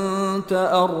وأنت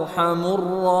أرحم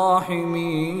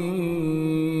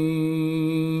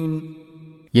الراحمين.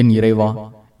 என்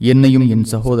இறைவா, என்னையும் என்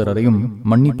சகோதரரையும்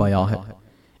மன்னிப்பாயாக,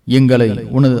 எங்களை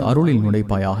உனது அருளில்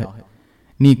நுழைப்பாயாக,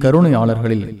 நீ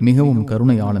கருணையாளர்களில் மிகவும்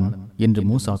கருணையாளன் என்று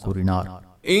மூசா கூறினார்.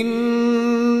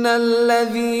 إن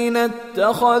الذين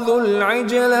اتخذوا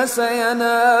العجل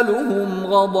سينالهم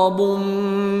غضب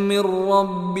من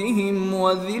ربهم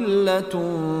وذلة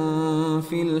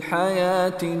في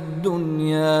الحياة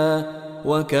الدنيا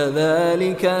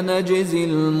وكذلك نجزي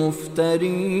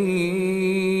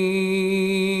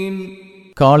المفترين.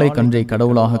 காளை கன்றை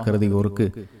கடவுளாக கருதியோருக்கு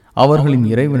அவர்களின்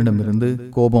இறைவனிடமிருந்து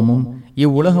கோபமும்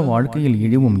இவ்வுலக வாழ்க்கையில்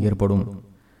இழிவும் ஏற்படும்.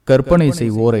 கற்பனை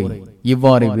செய்வோரை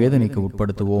இவ்வாறு வேதனைக்கு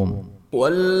உட்படுத்துவோம்.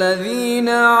 وَالَّذِينَ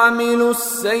عَمِلُوا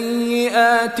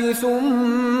السَّيِّئَاتِ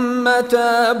ثُمَّ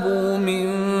تَابُوا مِن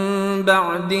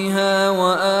بَعْدِهَا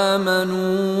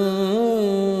وَآمَنُوا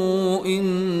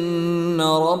إِنَّ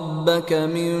رَبَّكَ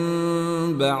مِن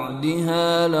بَعْدِهَا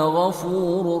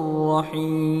لَغَفُورٌ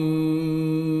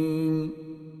رَّحِيمٌ.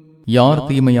 யார்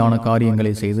தீமையான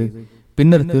காரியங்களை செய்து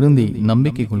பின்னர் திருந்தி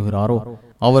நம்பிக்கை கொள்கிறாரோ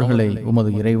அவர்களை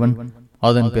உமது இறைவன்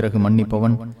அதன் பிறகு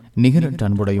மன்னிப்பவன், நிகரற்ற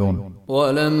அன்புடையோன்.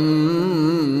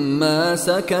 وَلَمَّا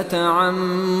سَكَتَ عَن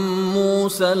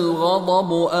مُوسَى الْغَضَبُ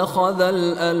أَخَذَ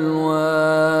الْأَلْوَاحَ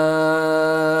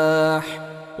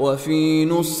وَفِي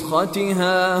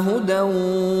نُسْخَتِهَا هُدًى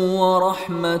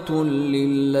وَرَحْمَةٌ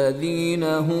لِّلَّذِينَ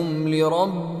هُمْ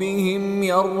لِرَبِّهِمْ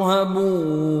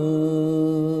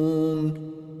يَرْهَبُونَ.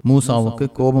 மூசாவுக்கு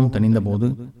கோபம் தணிந்தபோது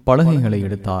பலகைகளை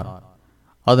எடுத்தார்.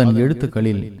 அதன்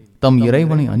எழுத்துக்களில் தம்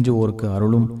இறைவனை அஞ்சுவோருக்கு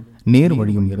அருளும் நேர்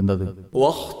வழியும் இருந்தது.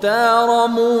 وَاخْتَارَ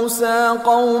مُوسَى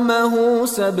قَوْمَهُ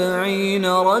 70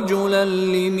 رَجُلًا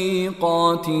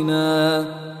لِمِيقَاتِنَا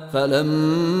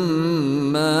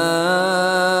فلما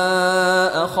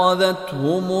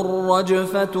أخذتهم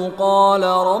الرجفة قال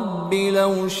رب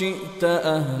لو شئت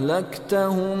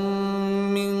أهلكتهم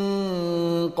من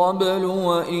قبل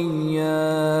وإياي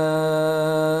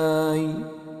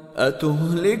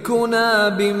أتهلكنا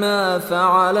بما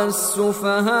فعل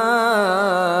السفهاء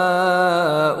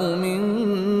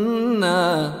منا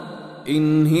إن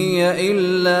هي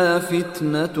إلا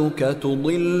فتنتك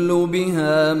تضل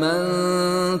بها من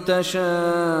تشاء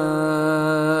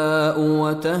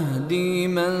وتهدي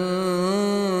من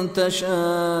تشاء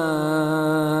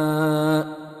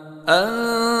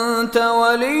أنت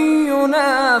ولينا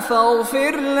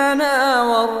فاغفر لنا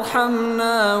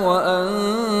وارحمنا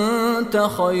وأنت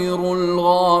خير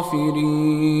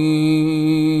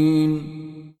الغافرين.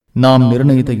 நாம்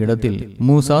நிர்ணயித்த இடத்தில்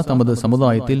மூசா தமது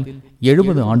சமுதாயத்தில்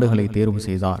 70 ஆண்டுகளை தேர்வு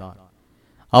செய்தார்.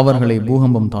 அவர்களை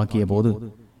பூகம்பம் தாக்கிய போது,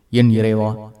 என் இறைவா,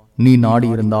 நீ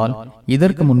நாடியிருந்தால்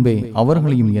இதற்கு முன்பே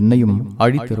அவர்களையும் என்னையும்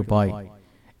அழித்திருப்பாய்.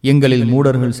 எங்களில்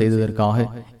மூடர்கள் செய்ததற்காக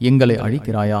எங்களை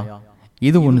அழிக்கிறாயா?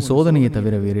 இது உன் சோதனையை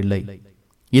தவிர வேறில்லை.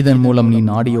 இதன் மூலம் நீ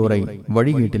நாடியோரை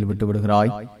வழிகேட்டில்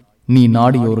விட்டுவிடுகிறாய், நீ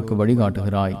நாடியோருக்கு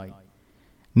வழிகாட்டுகிறாய்.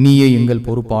 நீயே எங்கள்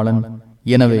பொறுப்பாளன்,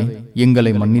 எனவே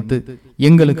எங்களை மன்னித்து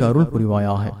எங்களுக்கு அருள்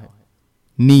புரிவாயாக.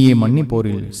 நீயே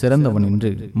மன்னிப்போரில் சிறந்தவன்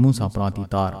என்று மூசா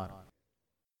பிரார்த்தித்தார்.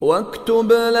 واكتب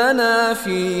لنا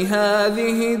في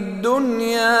هذه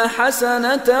الدنيا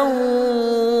حسنة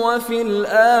وفي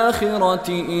الآخرة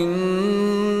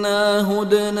إنا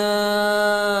هدنا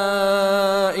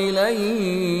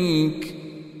إليك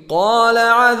قال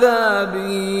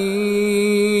عذابي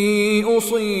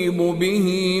أصيب به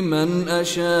من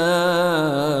أشاء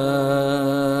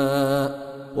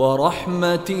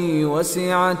ورحمتي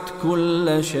وسعت كل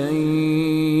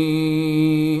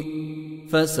شيء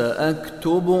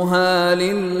فسأكتبها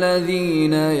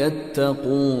للذين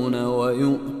يتقون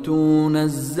ويؤتون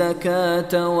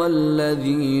الزكاة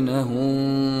والذين هم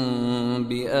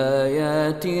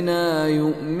بآياتنا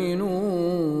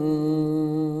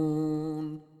يؤمنون.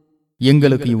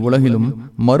 எங்களுக்கு இவ்வுலகிலும்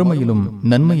மறுமையிலும்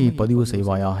நன்மையை பதிவு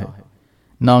செய்வாயாக.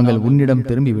 நாங்கள் உன்னிடம்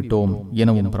திரும்பிவிட்டோம்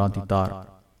எனவும் பிரார்த்தித்தார்.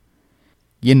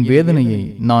 என் வேதனையை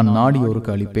நான் நாடியோருக்கு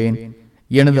அளிப்பேன்.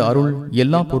 எனது அருள்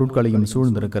எல்லா பொருட்களையும்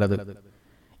சூழ்ந்திருக்கிறது.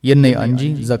 என்னை அஞ்சி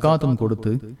ஜகாத்தும்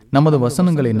கொடுத்து நமது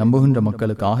வசனங்களை நம்புகின்ற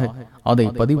மக்களுக்காக அதை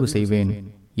பதிவு செய்வேன்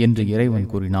என்று இறைவன்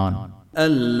கூறினான்.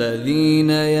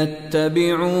 الذين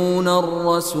يتبعون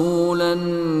الرسول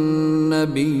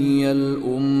النبي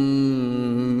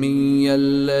الأمي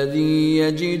الذي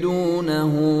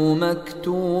يجدونه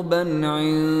مكتوبا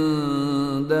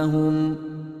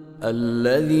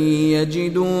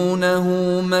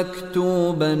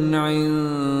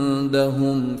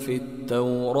عندهم في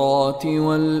التوراة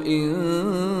والإنجيل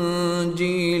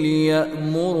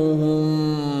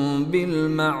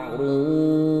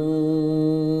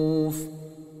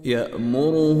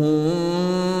يأمرهم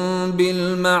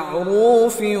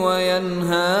بالمعروف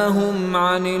وينهاهم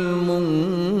عن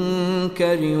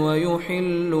المنكر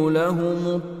ويحل لهم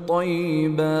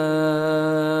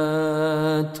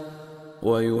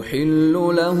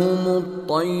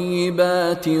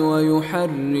الطيبات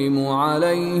ويحرم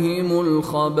عليهم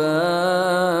الخبائث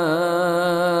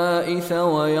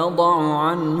ويضع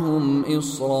عنهم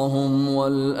إصرهم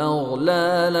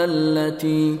والأغلال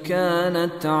التي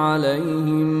كانت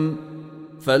عليهم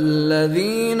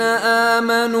فالذين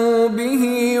آمنوا به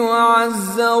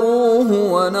وعزروه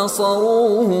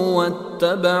ونصروه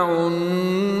واتبعوا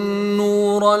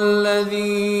النور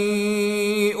الذي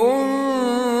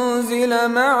أنزل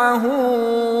معه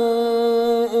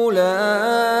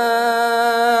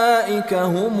أولئك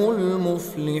هم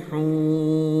المفلحون.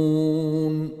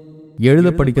 எழுத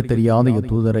படிக்க தெரியாத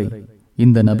தூதரை,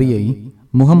 இந்த நபியை,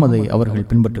 முகமதை அவர்கள்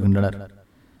பின்பற்றுகின்றனர்.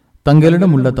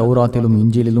 தங்களிடம் உள்ள தௌராத்திலும்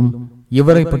இஞ்சிலும்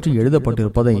இவரை பற்றி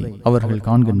எழுதப்பட்டிருப்பதை அவர்கள்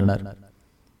காண்கின்றனர்.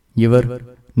 இவர்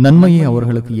நன்மையை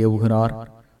அவர்களுக்கு ஏவுகிறார்,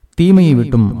 தீமையை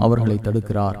விட்டும் அவர்களை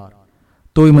தடுக்கிறார்,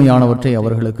 தூய்மையானவற்றை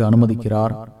அவர்களுக்கு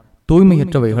அனுமதிக்கிறார்,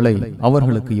 தூய்மையற்றவைகளை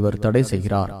அவர்களுக்கு இவர் தடை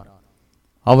செய்கிறார்.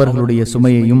 அவர்களுடைய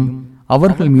சுமையையும்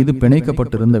அவர்கள் மீது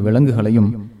பிணைக்கப்பட்டிருந்த விலங்குகளையும்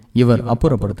இவர்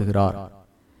அப்புறப்படுத்துகிறார்.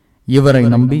 இவரை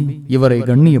நம்பி இவரை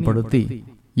கண்ணியப்படுத்தி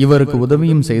இவருக்கு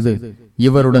உதவியும் செய்து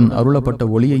இவருடன் அருளப்பட்ட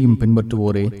ஒளியையும்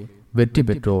பின்பற்றுவோரே வெற்றி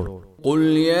பெற்றோர். قُلْ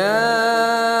يَا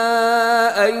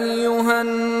أَيُّهَا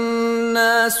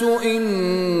النَّاسُ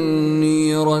إِنِّي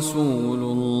رَسُولُ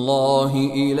اللَّهِ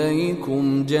إِلَيْكُمْ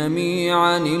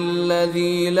جَمِيعًا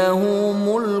الَّذِي لَهُ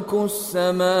مُلْكُ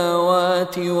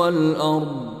السَّمَاوَاتِ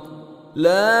وَالْأَرْضِ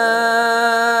لَا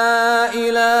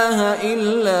إِلَهَ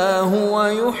إِلَّا هُوَ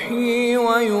يُحْيِي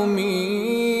وَيُمِيتُ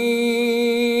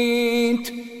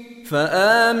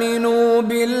فآمنوا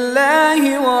بالله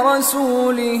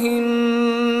ورسوله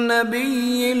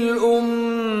النبي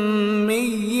الأمي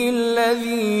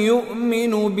الذي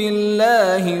يؤمن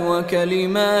بالله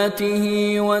وكلماته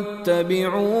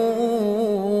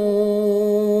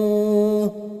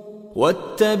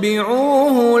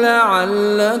واتبعوه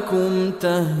لعلكم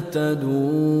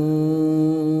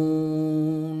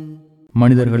تهتدون.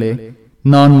 மனிதர்களே,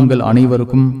 நான் உங்கள்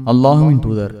அனைவருக்கும் அல்லாஹ்வின்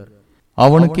தூதர்.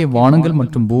 அவனுக்கே வானங்கள்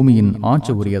மற்றும் பூமியின்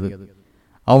ஆட்சி உரியது.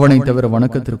 அவனை தவிர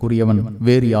வணக்கத்திற்குரியவன்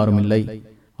வேறு யாரும் இல்லை.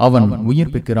 அவன்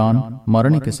உயிர்ப்பிக்கிறான்,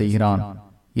 மரணிக்க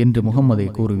செய்கிறான் என்று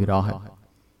முகம்மதை கூறுகிறாக.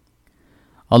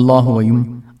 அல்லாஹுவையும்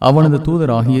அவனது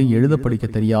தூதராகிய எழுத படிக்க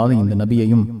தெரியாத இந்த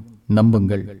நபியையும்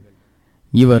நம்புங்கள்.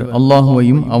 இவர்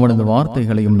அல்லாஹுவையும் அவனது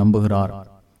வார்த்தைகளையும் நம்புகிறார்.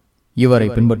 இவரை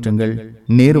பின்பற்றுங்கள்,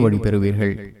 நேரு வழி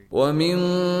பெறுவீர்கள். وَمِنْ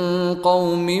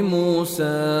قَوْمِ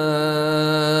مُوسَى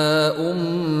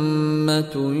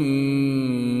أُمَّةٌ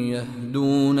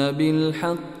يَهْدُونَ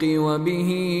بِالْحَقِّ وَبِهِ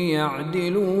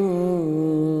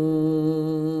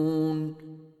يَعْدِلُونَ.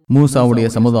 மூசாவுடைய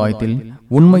சமுதாயத்தில்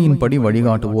உண்மையின்படி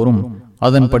வழிகாட்டுவோரும்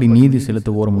அதன்படி நீதி செலுத்துவோரும்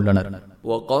உள்ளனர்.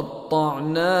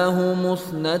 وَقَطَّعْنَاهُمُ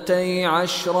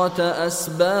 12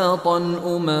 أَسْبَاطًا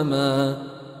أُمَمًا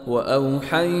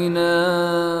وَأَوْحَيْنَا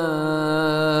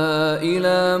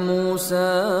إِلَى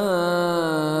مُوسَى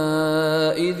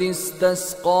إِذِ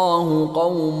اسْتَسْقَاهُ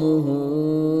قَوْمُهُ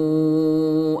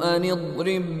أَنِ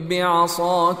اضْرِبْ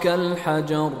بِعَصَاكَ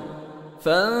الْحَجَرَ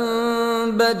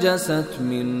فَانبَجَسَتْ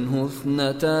مِنْهُ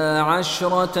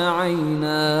 12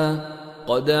 عَيْنًا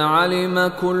قَدْ عَلِمَ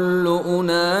كُلُّ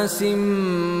أُنَاسٍ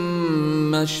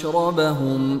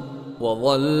مَشْرَبَهُمْ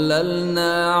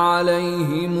وَظَلَّلْنَا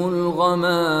عَلَيْهِمُ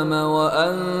الْغَمَامَ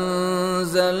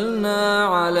وَأَنزَلْنَا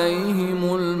عَلَيْهِمُ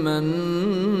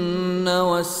الْمَنَّ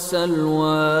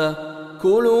وَالسَّلْوَىٰ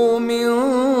كُلُوا مِن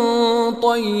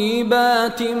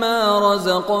طَيِّبَاتِ مَا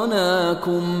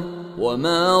رَزَقْنَاكُمْ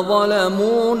وَمَا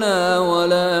ظَلَمُونَا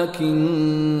وَلَكِن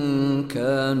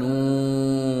كَانُوا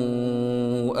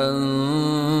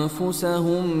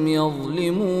أَنفُسَهُمْ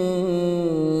يَظْلِمُونَ.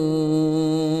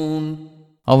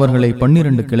 அவர்களை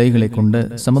 12 கிளைகளை கொண்ட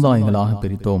சமுதாயங்களாக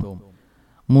பிரித்தோம்.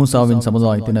 மூசாவின்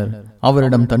சமுதாயத்தினர்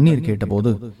அவரிடம் தண்ணீர்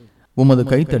கேட்டபோது, உமது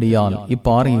கைத்தடியால்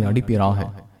இப்பாறையை அடிப்பீராக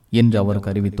என்று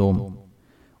அவருக்கு அறிவித்தோம்.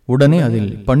 உடனே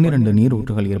அதில் 12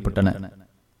 நீரூற்றுகள் ஏற்பட்டன.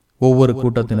 ஒவ்வொரு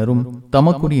கூட்டத்தினரும்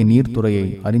தமக்குரிய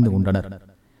நீர்த்துறையை அறிந்து கொண்டனர்.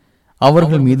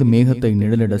 அவர்கள் மீது மேகத்தை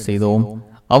நிழலிட செய்தோம்.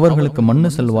 அவர்களுக்கு மண்ணு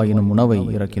செல்வா எனும் உணவை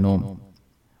இறக்கினோம்.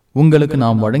 உங்களுக்கு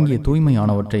நாம் வழங்கிய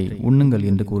தூய்மையானவற்றை உண்ணுங்கள்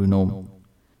என்று கூறினோம்.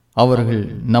 அவர்கள்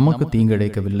நமக்கு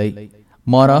தீங்கிழைக்கவில்லை,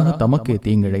 மாறாக தமக்கே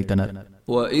தீங்கிழைத்தனர்.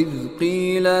 وَإِذْ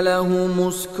قِيلَ لَهُمُ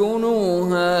اسْكُنُوا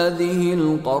هَٰذِهِ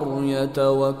الْقَرْيَةَ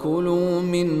وَكُلُوا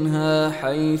مِنْهَا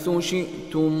حَيْثُ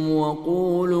شِئْتُمْ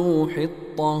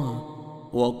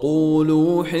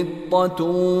وَقُولُوا حِطَّةٌ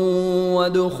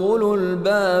وَادْخُلُوا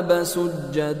الْبَابَ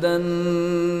سُجَّدًا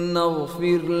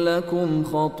نَغْفِرْ لَكُمْ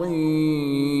خَطِيئَاتِكُمْ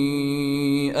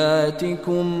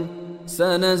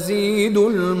سَنَزِيدُ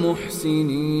الْمُحْسِنِينَ.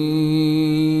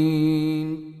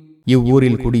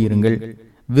 இவ்வூரில் குடியிருங்கள்,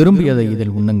 விரும்பியதை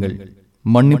இதில் உண்ணுங்கள்,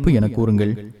 மன்னிப்பு என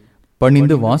கூறுங்கள்,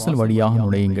 பணிந்து வாசல் வழியாக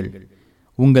நுழையுங்கள்.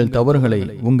 உங்கள்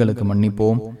தவறுகளை உங்களுக்கு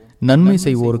மன்னிப்போம், நன்மை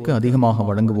செய்வோருக்கு அதிகமாக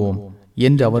வழங்குவோம்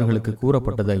என்று அவர்களுக்கு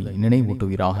கூறப்பட்டதை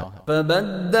நினைவூட்டுவீராக.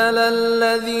 فَبَدَّلَ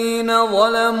الَّذِينَ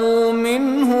ظَلَمُوا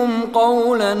مِنْهُمْ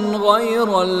قَوْلًا غَيْرَ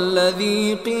الَّذِي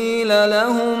قِيلَ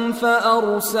لَهُمْ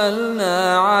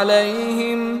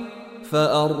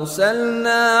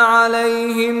فَأَرْسَلْنَا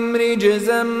عَلَيْهِمْ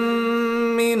رِجْزًا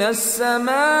مِّنَ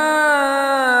السَّمَاءِ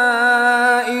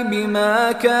بِمَا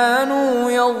كَانُوا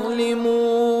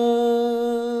يَظْلِمُونَ.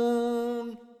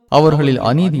 அவர்களில்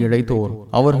அநீதி இழைத்தோர்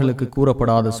அவர்களுக்கு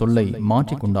கூறப்படாத சொல்லை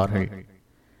மாற்றிக்கொண்டார்கள்.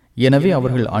 எனவே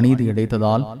அவர்கள் அநீதி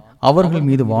இழைத்ததால் அவர்கள்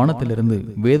மீது வானத்திலிருந்து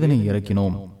வேதனை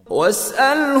இறக்கினோம்.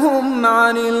 وَاسْأَلْهُمْ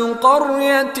عَنِ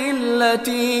الْقَرْيَةِ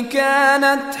الَّتِي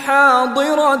كَانَتْ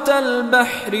حَاضِرَةَ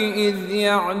الْبَحْرِ إِذْ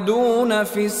يَعْدُونَ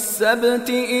فِي السَّبْتِ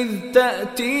إِذْ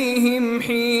تَأْتِيهِمْ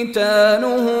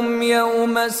حِيتَانُهُمْ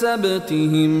يَوْمَ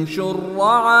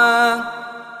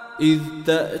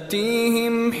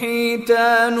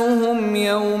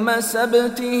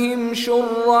سَبْتِهِمْ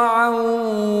شُرَّعًا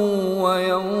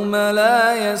وَيَوْمَ لَا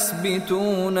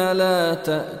يَسْبِتُونَ لَا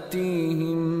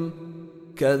تَأْتِيهِمْ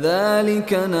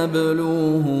كَذَلِكَ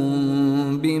نَبْلُوهُمْ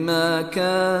بِمَا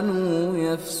كَانُوا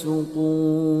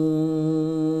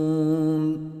يَفْسُقُونَ.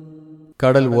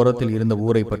 கடல் ஓரத்தில் இருந்த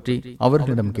ஊரை பற்றி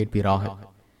அவர்களிடம் கேட்பீராக.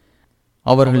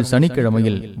 அவர்கள்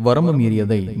சனிக்கிழமையில் வரம்பு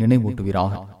மீறியதை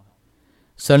நினைவூட்டுவீராக.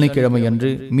 சனிக்கிழமை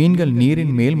அன்று மீன்கள்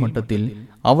நீரின் மேல் மட்டத்தில்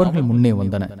அவர்கள் முன்னே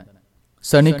வந்தன.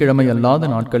 சனிக்கிழமை அல்லாத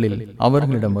நாட்களில்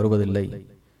அவர்களிடம் வருவதில்லை.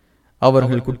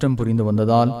 அவர்கள் குற்றம் புரிந்து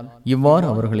வந்ததால் இவ்வாறு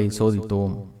அவர்களை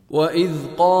சோதித்தோம். وَإِذْ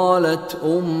قَالَتْ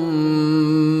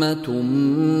أُمَّةٌ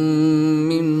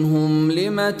مِّنْهُمْ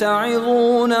لِمَ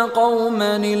تَعِظُونَ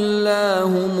قَوْمًا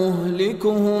اللَّهُ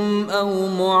مُهْلِكُهُمْ أَوْ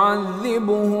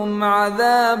مُعَذِّبُهُمْ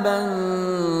عَذَابًا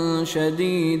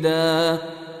شَدِيدًا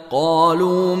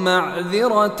قَالُوا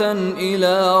مَعْذِرَةً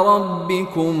إِلَى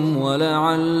رَبِّكُمْ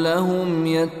وَلَعَلَّهُمْ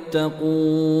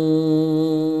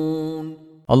يَتَّقُونَ.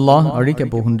 அல்லாஹ் அழிக்கப்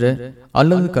போகின்ற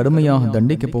அல்லது கடுமையாக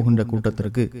தண்டிக்கப் போகின்ற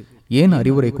கூட்டத்திற்கு ஏன்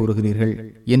அறிவுரை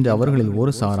கூறுகிறீர்கள் என்று அவர்களில்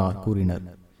ஒரு சாரார் கூறினர்.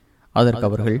 அதற்கு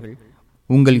அவர்கள்,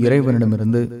 உங்கள்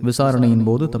இறைவனிடமிருந்து விசாரணையின்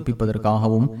போது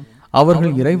தப்பிப்பதற்காகவும்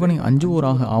அவர்கள் இறைவனை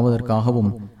அஞ்சுவோராக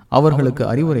ஆவதற்காகவும் அவர்களுக்கு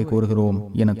அறிவுரை கூறுகிறோம்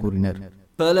என கூறினர்.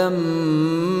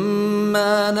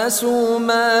 فَلَمَّا نَسُوا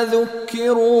مَا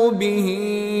ذُكِّرُوا بِهِ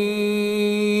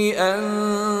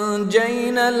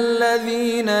أَنْجَيْنَا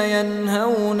الَّذِينَ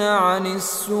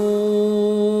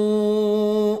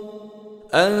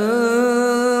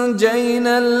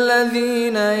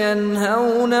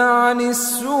يَنْهَوْنَ عَنِ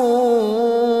السُّوءِ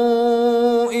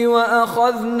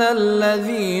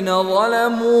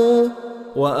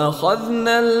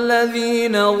وَأَخَذْنَا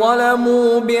الَّذِينَ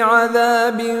ظَلَمُوا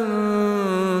بِعَذَابٍ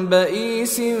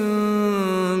بَئِيسٍ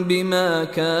بِمَا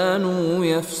كَانُوا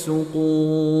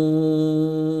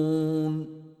يَفْسُقُونَ.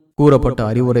 கூறப்பட்ட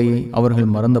அறிவுரையை அவர்கள்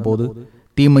மறந்தபோது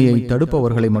தீமையை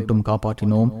தடுப்பவர்களை மட்டும்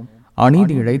காப்பாற்றினோம்.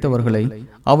 அநீதி இழைத்தவர்களை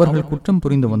அவர்கள் குற்றம்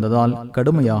புரிந்து வந்ததால்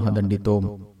கடுமையாக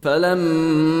தண்டித்தோம்.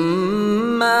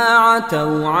 فَلَمَّا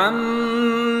عَتَوْا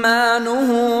عَمَّا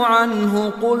نُهُوا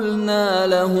عَنْهُ قُلْنَا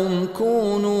لَهُمْ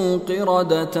كُونُوا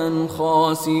قِرَدَةً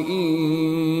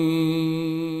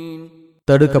خَاسِئِينَ.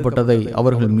 தடுக்கப்பட்டதை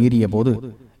அவர்கள் மீறிய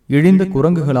போது இழிந்த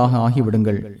குரங்குகளாக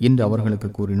ஆகிவிடுங்கள் என்று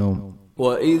அவர்களுக்கு கூறினோம்.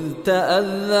 وَإِذْ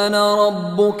تَأَذَّنَ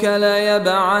رَبُّكَ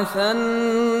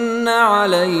لَيَبْعَثَنَّ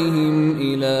عَلَيْهِمْ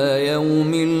إِلَى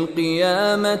يَوْمِ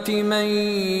الْقِيَامَةِ مَنْ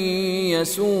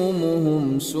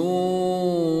يَسُومُهُمْ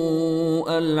سُوءَ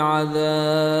الْعَذَابِ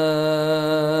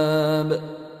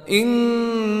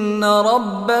إِنَّ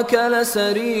رَبَّكَ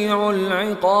لَسَرِيعُ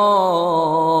الْعِقَابِ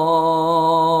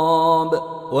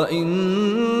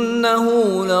وَإِنَّهُ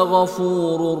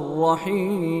لَغَفُورٌ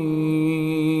رَحِيمٌ.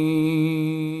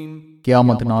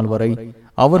 கியாமத் நாள் வரை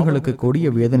அவர்களுக்கு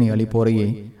கொடிய வேதனை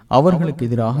அளிப்போரையே அவர்களுக்கு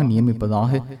எதிராக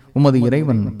நியமிப்பதாக உமது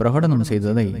இறைவன் பிரகடனம்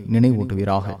செய்ததை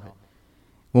நினைவூட்டுவீராக.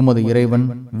 உமது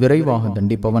இறைவன் விரைவாக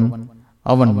தண்டிப்பவன்,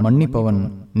 அவன்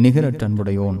மன்னிப்பவன், நிகரற்ற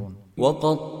அன்புடையோன்.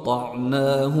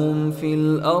 وَقَطَّعْنَاهُمْ فِي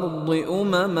الْأَرْضِ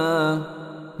أُمَمًا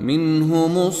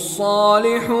مِنْهُمُ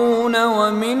الصَّالِحُونَ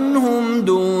وَمِنْهُمْ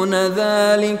دُونَ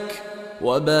ذَلِكَ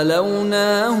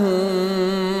وَبَلَوْنَاهُمْ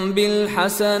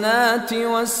بِالْحَسَنَاتِ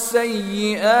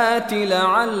وَالسَّيِّئَاتِ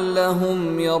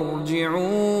لَعَلَّهُمْ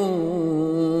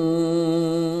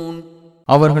يَرْجِعُونَ.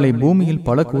 அவர்களை பூமியில்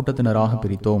பல கூட்டத்தினராக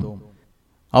பிரித்தோம்.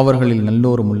 அவர்களில் நல்லோரும்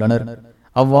உள்ளனர்,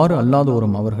 அவ்வாறு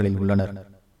அல்லாதோரும் அவர்களில் உள்ளனர்.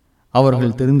 அவர்கள்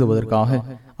திருந்துவதற்காக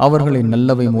அவர்களை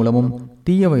நல்லவை மூலமும்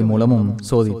தீயவை மூலமும்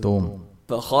சோதித்தோம்.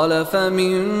 فَخَلَفَ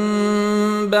مِن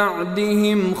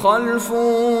بَعْدِهِمْ خَلْفٌ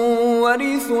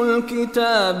وَرِثُوا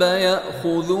الْكِتَابَ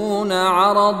يَأْخُذُونَ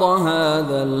عَرَضَ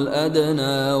هَذَا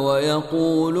الْأَدْنَى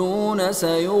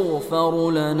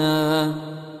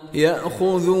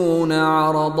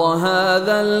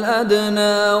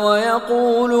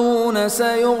وَيَقُولُونَ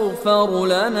سَيُغْفَرُ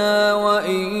لَنَا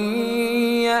وَإِنْ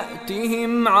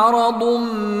يَأْتِهِمْ عَرَضٌ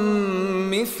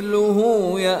مِثْلُهُ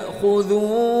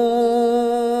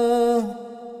يَأْخُذُوهُ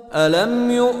أَلَمْ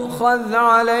يُؤْخَذْ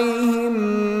عَلَيْهِمْ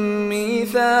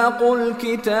مِيثَاقُ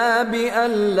الْكِتَابِ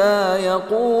أَلَّا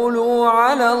يَقُولُوا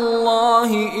عَلَى اللَّهِ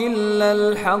إِلَّا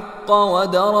الْحَقَّ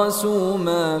وَدَرَسُوا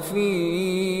مَا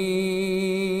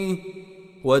فِيهِ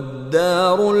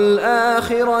وَالدَّارُ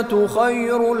الْآخِرَةُ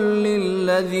خَيْرٌ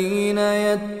لِلَّذِينَ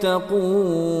يَتَّقُونَ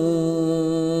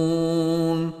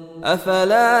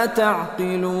أَفَلَا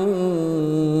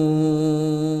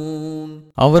تَعْقِلُونَ.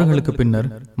 அவர்களுக்கு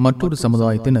பின்னர் மற்றொரு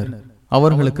சமுதாயத்தினர்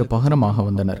அவர்களுக்கு பகரமாக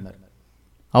வந்தனர்.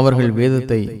 அவர்கள்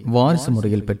வேதத்தை வாரிசு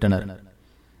முறையில் பெற்றனர்.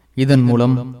 இதன்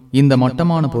மூலம் இந்த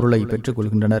மட்டமான பொருளை பெற்றுக்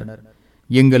கொள்கின்றனர்.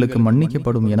 எங்களுக்கு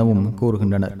மன்னிக்கப்படும் எனவும்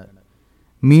கூறுகின்றனர்.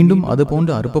 மீண்டும்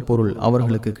அதுபோன்ற அற்ப பொருள்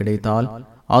அவர்களுக்கு கிடைத்தால்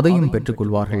அதையும் பெற்றுக்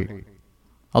கொள்வார்கள்.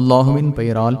 அல்லாஹுவின்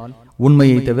பெயரால்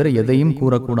உண்மையை தவிர எதையும்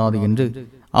கூறக்கூடாது என்று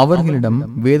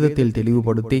அவர்களிடம் வேதத்தில்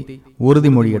தெளிவுபடுத்தி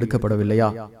உறுதிமொழி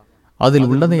எடுக்கப்படவில்லையா? அதில்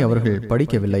உள்ளதை அவர்கள்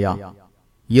படிக்கவில்லையா?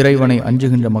 இறைவனை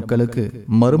அஞ்சுகின்ற மக்களுக்கு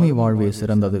மறுமை வாழ்வே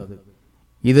சிறந்தது.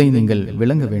 இதை நீங்கள்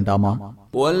விளங்க வேண்டாமா?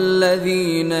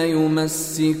 والذين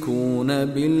يمسكون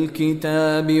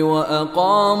بالكتاب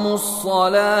وأقاموا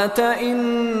الصلاة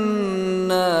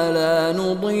إنا لا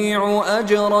نضيع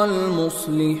أجر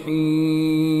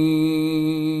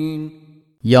المصلحين.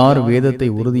 யார் வேதத்தை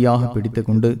உறுதியாக பிடித்துக்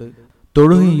கொண்டு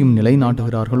தொழுகையும்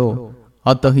நிலைநாட்டுகிறார்களோ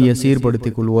அத்தகைய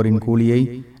சீர்படுத்திக் கொள்வோரின் கூலியை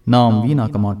நாம்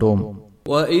வீணாக்க மாட்டோம்.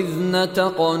 وَإِذْ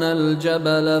نَتَقْنَا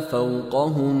الْجَبَلَ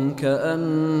فَوْقَهُمْ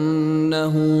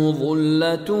كَأَنَّهُ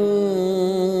ظُلَّةٌ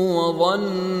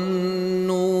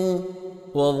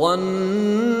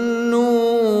وَظَنُّوا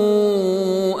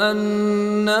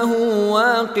أَنَّهُ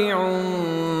واقع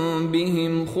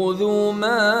بهم خذوا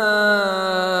ما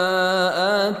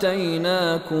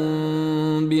آتيناكم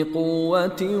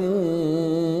بقوة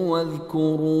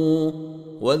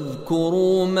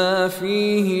واذكروا ما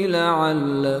فيه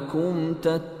لعلكم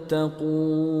تتقون.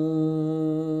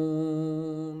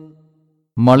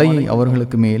 மலையை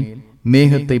அவர்களுக்கு மேல்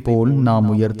மேகத்தை போல் நாம்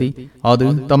உயர்த்தி அது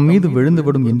தம் மீது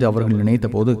விழுந்துவிடும் என்று அவர்கள் நினைத்த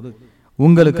போது,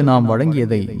 உங்களுக்கு நாம்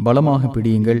வழங்கியதை பலமாக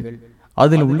பிடியுங்கள்,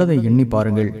 அதில் உள்ளதை எண்ணி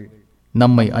பாருங்கள்,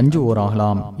 நம்மை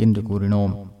அஞ்சுவோராகலாம் என்று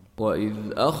கூறினோம். وَإِذْ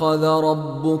أَخَذَ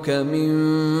رَبُّكَ مِنْ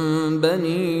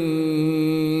بَنِي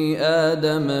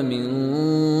آدَمَ مِنْ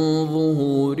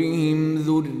ظُهُورِهِمْ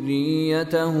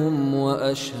ذُرِّيَّتَهُمْ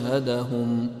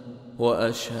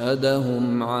وَأَشْهَدَهُمْ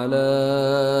عَلَى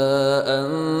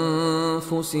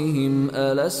أَنفُسِهِمْ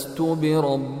أَلَسْتُ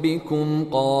بِرَبِّكُمْ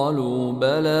قَالُوا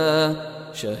بَلَى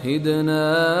شَهِدْنَا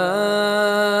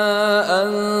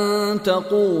أَن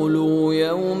تَقُولُوا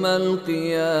يَوْمَ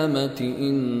الْقِيَامَةِ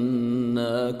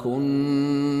إِنَّا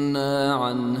كُنَّا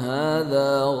عَنْ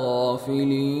هَذَا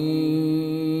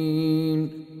غَافِلِينَ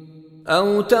أَوْ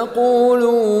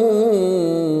تَقُولُوا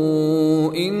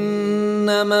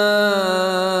إِنَّمَا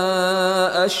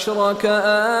أَشْرَكَ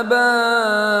آبَاؤُنَا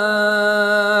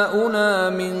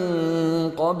مِنْ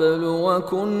قَبْلُ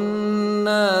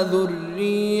وَكُنَّا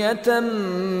ذُرِّيَّةً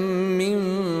مِنْ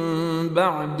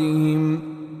بَعْدِهِمْ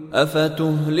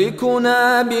أَفَتُهْلِكُنَا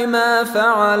بِمَا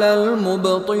فَعَلَ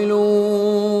الْمُبْطِلُونَ.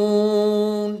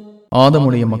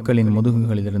 ஆதமுடைய மக்களின்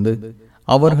முதுகுகளிலிருந்து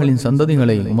அவர்களின்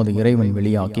சந்ததிகளை உமது இறைவன்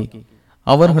வெளியாக்கி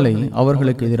அவர்களை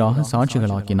அவர்களுக்கு எதிராக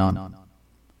சாட்சிகளாக்கினான்.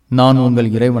 நான் உங்கள்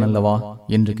இறைவன் அல்லவா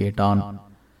என்று கேட்டான்.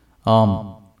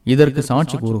 ஆம், இதற்கு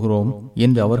சாட்சி கூறுகிறோம்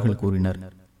என்று அவர்கள் கூறினர்.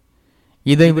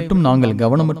 இதை விட்டும் நாங்கள்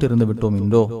கவனமற்று இருந்து விட்டோம்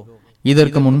என்றோ?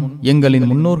 இதற்கு முன் எங்களின்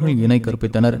முன்னோர்கள் இணை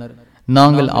கற்பித்தனர்,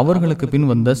 நாங்கள் அவர்களுக்கு பின்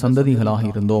வந்த சந்ததிகளாக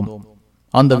இருந்தோம்.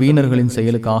 அந்த வீணர்களின்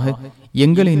செயலுக்காக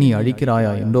எங்களை நீ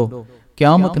அழிக்கிறாயா என்றோ?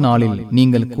 கியாமத் நாளில்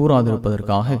நீங்கள்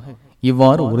கூறாதிருப்பதற்காக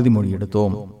இவ்வாறு உறுதிமொழி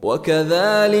எடுத்தோம்.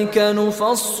 وَكَذَلِكَ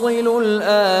نُفَصِّلُ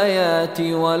الْآيَاتِ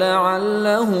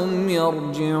وَلَعَلَّهُمْ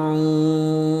يَرْجِعُونَ.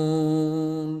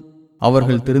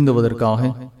 அவர்கள் திருந்துவதற்காக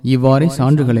இவ்வாறே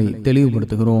சான்றுகளை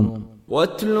தெளிவுபடுத்துகிறோம்.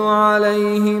 وَاتْلُ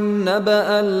عَلَيْهِمْ نَبَأَ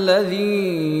الَّذِي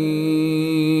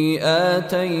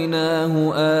آتَيْنَاهُ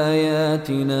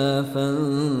آيَاتِنَا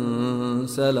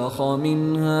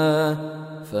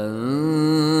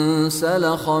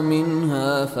فانسلخ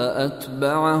منها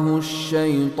فأتبعه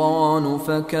الشيطان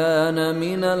فكان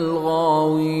من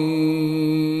الغاوين.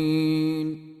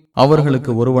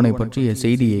 அவர்களுக்கு ஒருவனை பற்றிய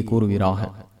செய்தியை கூறுவீராக.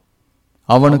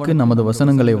 அவனுக்கு நமது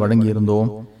வசனங்களை வழங்கியிருந்தோம்,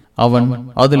 அவன்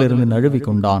அதிலிருந்து நழுவிக்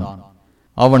கொண்டான்.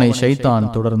 அவனை ஷைத்தான்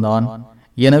தொடர்ந்தான்,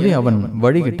 எனவே அவன்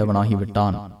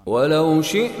வழிகிட்டவனாகிவிட்டான். وَلَوْ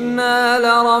شِئْنَا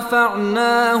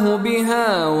لَرَفَعْنَاهُ بِهَا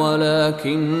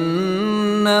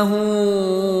وَلَكِنَّهُ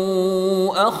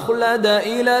أَخْلَدَ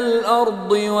إِلَى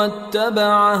الْأَرْضِ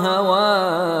وَاتَّبَعَ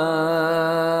هَوَاهُ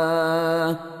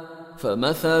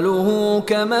فَمَثَلُهُ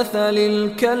كَمَثَلِ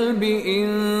الْكَلْبِ إِن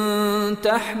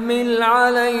تَحْمِلْ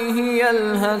عَلَيْهِ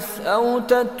يَلْهَثْ أَوْ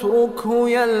تَتْرُكْهُ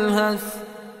يَلْهَث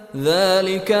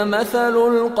ذلك مثل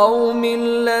القوم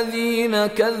الذين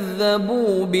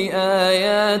كذبوا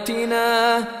بآياتنا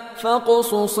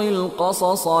فاقصص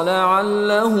القصص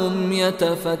لعلهم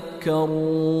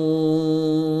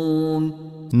يتفكرون.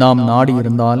 நாம்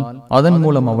நாடியிருந்தால் அதன்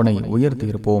மூலம் அவனை உயர்த்தி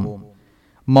இருப்போம்.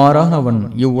 மாறாக அவன்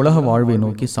இவ்வுலக வாழ்வை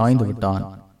நோக்கி சாய்ந்து விட்டான்,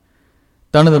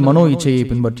 தனது மனோ இச்சையை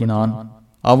பின்பற்றினான்.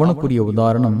 அவனுக்குரிய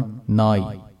உதாரணம் நாய்.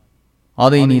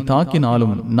 அதை நீ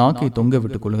தாக்கினாலும் நாக்கை தொங்க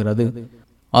விட்டுக் கொள்கிறது,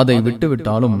 அதை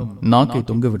விட்டுவிட்டாலும் நாக்கை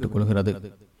தொங்க விட்டுக் கொள்கிறது.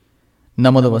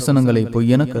 நமது வசனங்களை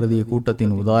பொய்யென கருதிய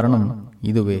கூட்டத்தின் உதாரணம்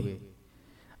இதுவே.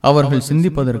 அவர்கள்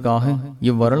சிந்திப்பதற்காக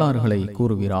இவ்வரலாறுகளை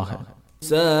கூறுவீராக.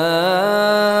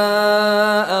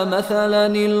 ساء مثلا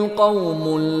القوم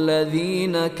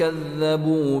الذين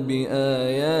كذبوا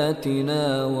بآياتنا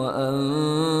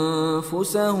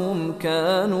وأنفسهم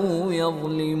كانوا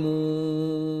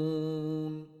يظلمون.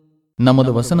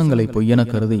 நமது வசனங்களை பொய்யென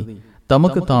கருதி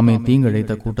தமக்கு தாமே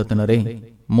தீங்கிழைத்த கூட்டத்தினரே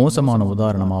மோசமான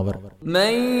உதாரணமாவர்.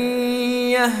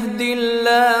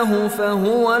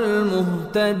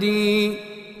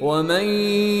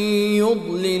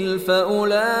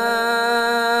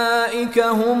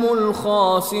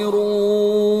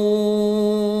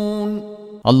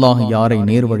 அல்லாஹ் யாரை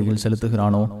நேர்வழியில்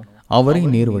செலுத்துகிறானோ அவரை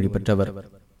நேர்வழி பெற்றவர்.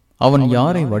 அவன்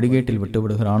யாரை வழிகேட்டில்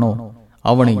விட்டுவிடுகிறானோ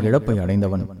அவனை இழப்பை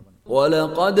அடைந்தவன்.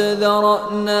 وَلَقَدْ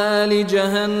ذَرَأْنَا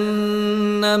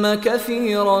لِجَهَنَّمَ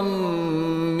كَثِيرًا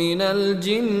مِنَ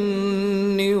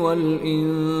الْجِنِّ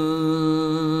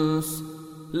وَالْإِنسِ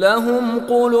لَهُمْ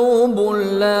قُلُوبٌ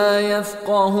لَا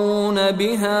يَفْقَهُونَ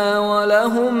بِهَا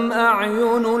وَلَهُمْ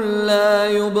أَعْيُنٌ لَا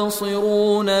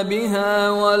يُبْصِرُونَ بِهَا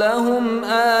وَلَهُمْ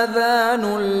آذَانٌ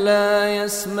لَا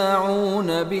يَسْمَعُونَ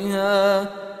بِهَا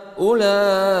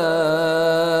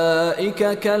أُولَئِكَ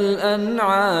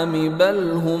كَالْأَنْعَامِ بَلْ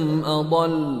هُمْ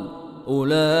أَضَلُّ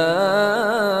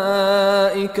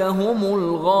أُولَئِكَ هُمُ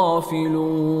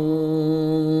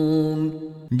الْغَافِلُونَ.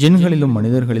 ஜின்களிலும்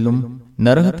மனிதர்களிலும்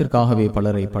நரகத்திற்காகவே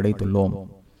பலரை படைத்துள்ளோம்.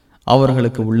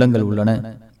 அவர்களுக்கு உள்ளங்கள்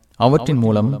உள்ளன, அவற்றின்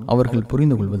மூலம் அவர்கள்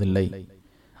புரிந்து கொள்வதில்லை.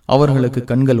 அவர்களுக்கு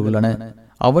கண்கள் உள்ளன,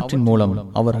 அவற்றின் மூலம்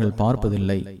அவர்கள்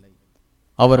பார்ப்பதில்லை.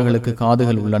 அவர்களுக்கு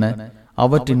காதுகள் உள்ளன,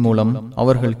 அவற்றின் மூலம்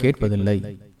அவர்கள்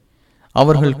கேட்பதில்லை.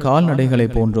 அவர்கள்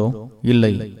கால்நடைகளை போன்றோ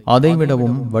இல்லை,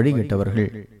 அதைவிடவும்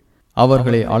வழிகெட்டவர்கள்.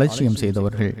 அவர்களை அலட்சியம்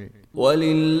செய்தவர்கள்.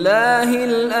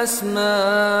 வலில்லாஹில்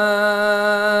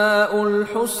அஸ்மாஉல்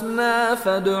ஹுஸ்னா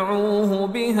ஃபதுஊஹு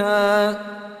பிஹா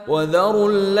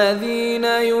வதருல்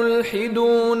லதீன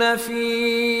யுல்ஹிதூன ஃபீ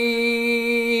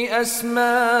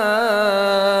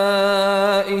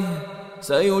அஸ்மாஇஹி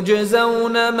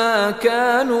சயுஜஸௌன மா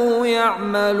கானூ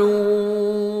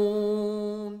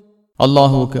யஅமலூன்.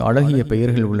 அல்லாஹுவுக்கு அழகிய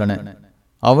பெயர்கள் உள்ளன,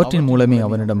 அவற்றின் மூலமே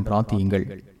அவனிடம்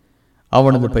பிரார்த்தியுங்கள்.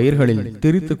 அவனது பெயர்களில்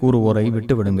திரித்து கூறுவோரை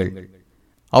விட்டுவிடுங்கள்.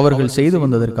 அவர்கள் செய்து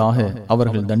வந்ததற்காக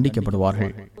அவர்கள்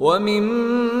தண்டிக்கப்படுவார்கள்.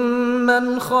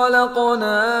 وَمِمَّنْ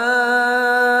خَلَقْنَا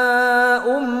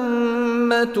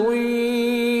أُمَّةٌ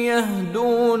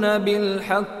يَهْدُونَ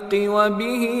بِالْحَقِّ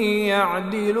وَبِهِ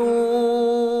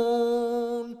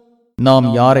يَعْدِلُونَ.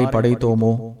 நாம் யாரை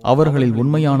படைத்தோமோ அவர்களில்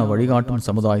உண்மையான வழிகாட்டும்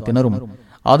சமுதாயத்தினரும்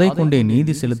அதை கொண்டே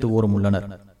நீதி செலுத்துவோரும்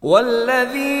உள்ளனர்.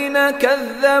 وَالَّذِينَ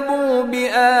كَذَّبُوا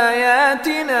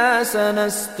بِآيَاتِنَا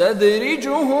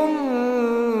سَنَسْتَدْرِجُهُم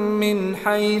مِّنْ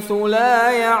حَيْثُ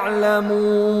لَا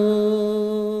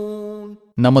يَعْلَمُونَ.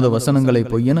 நமது வசனங்களை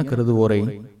பொய்யென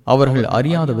கருதுவோரை அவர்கள்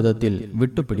அறியாத விதத்தில்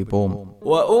விட்டு பிடிப்போம்.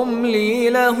 وَأُمْلِي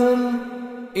لَهُمْ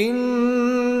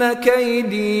إِنَّ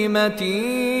كَيْدِي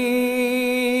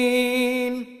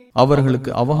مَتِينٌ.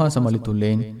 அவர்களுக்கு அவகாசம்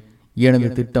அளித்துள்ளேன்,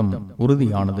 எனது திட்டம்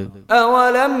உறுதியானது.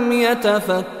 أَوَلَمْ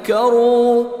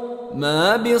يَتَفَكَّرُوا مَا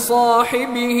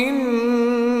بِصَاحِبِهِمْ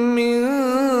مِنْ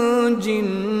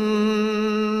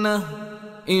جِنَّةٍ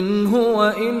إِنْ هُوَ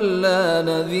إِلَّا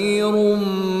نَذِيرٌ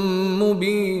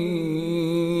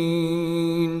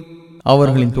مُبِينٌ.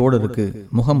 அவர்களின் தோழருக்கு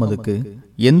முகம்மதுக்கு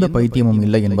எந்த பைத்தியமும்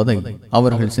இல்லை என்பதை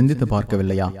அவர்கள் சிந்தித்து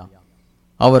பார்க்கவில்லையா?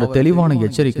 அவர் தெளிவான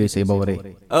எச்சரிக்கை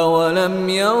செய்பவரே. أَوَلَمْ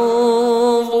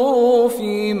يَنظُرُوا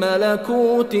فِي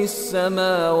مَلَكُوتِ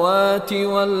السَّمَاوَاتِ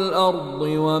وَالْأَرْضِ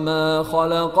وَمَا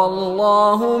خَلَقَ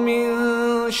اللَّهُ مِنْ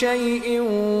شَيْءٍ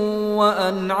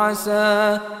وَأَنْ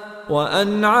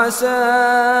عَسَى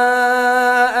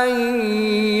أَنْ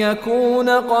يَكُونَ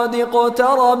قَدِ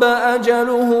اقْتَرَبَ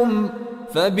أَجَلُهُمْ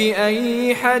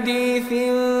فَبِأَيِّ حَدِيثٍ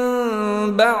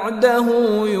بَعْدَهُ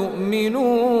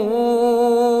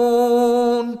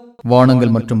يُؤْمِنُونَ. வானங்கள்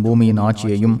மற்றும் பூமியின்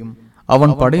ஆட்சியையும் அவன்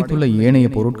படைத்துள்ள ஏனைய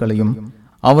பொருட்களையும்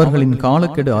அவர்களின்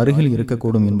காலக்கெடு அருகில்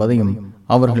இருக்கக்கூடும் என்பதையும்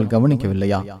அவர்கள்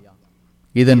கவனிக்கவில்லையா?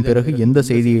 இதன் பிறகு எந்த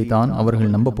செய்தியை தான் அவர்கள்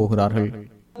நம்ப போகிறார்கள்?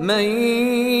 مَن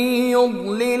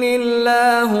يُضْلِلِ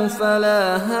اللَّهُ فَلَا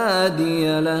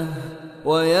هَادِيَ لَهُ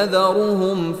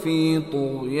وَيَذَرُهُمْ فِي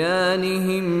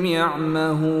طُغْيَانِهِمْ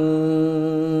يَعْمَهُونَ.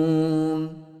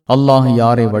 அல்லாஹ்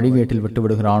யாரை வழிகேட்டில்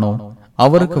விட்டுவிடுகிறானோ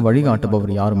அவருக்கு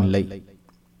வழிகாட்டுபவர் யாரும் இல்லை.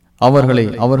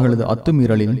 அவர்களை அவர்களது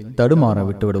அத்துமீறலில் தடுமாற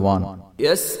விட்டுவிடுவான்.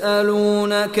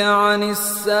 يَسْأَلُونَكَ عَنِ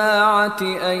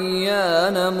السَّاعَةِ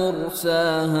أَيَّانَ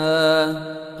مُرْسَاهَا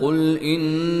قُلْ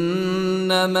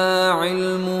إِنَّمَا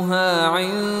عِلْمُهَا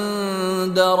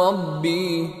عِندَ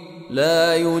رَبِّي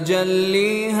لَا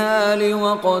يُجَلِّيهَا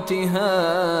لِوَقْتِهَا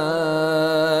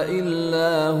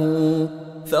إِلَّا هُوَ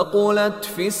ثَقُلَتْ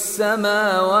فِي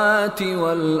السَّمَاوَاتِ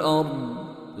وَالْأَرْضِ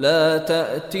لَا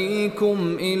تَأْتِيكُمْ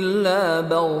إِلَّا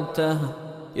بَغْتَةً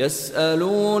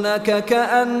يَسْأَلُونَكَ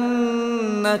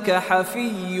كَأَنَّكَ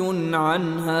حَفِيٌّ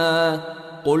عَنْهَا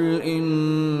قُلْ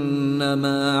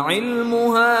إِنَّمَا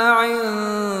عِلْمُهَا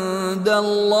عِندَ هدى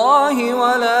الله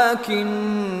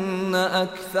ولكن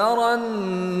أكثر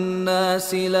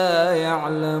الناس لا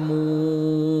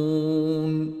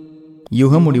يعلمون.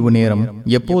 யுகமுடிவு நேரம்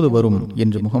எப்போது வரும்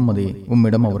என்று முகம்மதே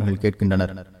உம்மிடம் அவர்கள்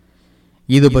கேட்கின்றனர்.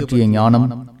 இது பற்றிய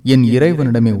ஞானம் என்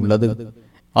இறைவனிடமே உள்ளது.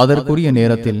 அதற்குரிய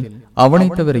நேரத்தில்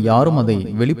அவனைத் தவிர யாரும் அதை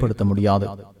வெளிப்படுத்த முடியாது.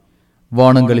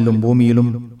 வானங்களிலும்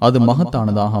பூமியிலும் அது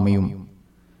மகத்தானதாக அமையும்.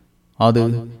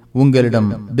 அது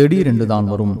உங்களிடம் திடீரென்றுதான்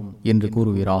வரும் என்று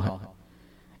கூறுவீராக.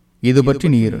 இது பற்றி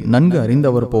நீர் நன்கு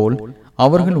அறிந்தவர் போல்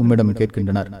அவர்கள் உம்மிடம்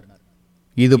கேட்கின்றனர்.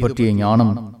 இது பற்றிய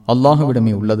ஞானம்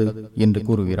அல்லாஹ்விடமே உள்ளது என்று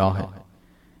கூறுவீராக.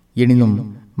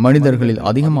 எனினும் மனிதர்களில்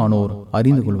அதிகமானோர்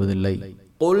அறிந்து கொள்வதில்லை.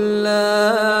 قُلْ لَا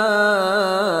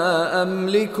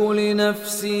أَمْلِكُ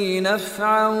لِنَفْسِي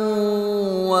نَفْعًا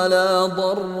وَلَا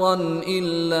ضَرًّا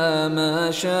إِلَّا مَا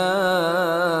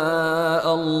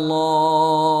شَاءَ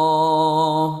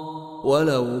اللَّهُ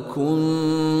وَلَوْ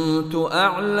كُنْتُ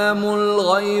أَعْلَمُ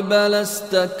الْغَيْبَ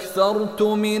لَاسْتَكْثَرْتُ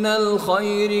مِنَ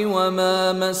الْخَيْرِ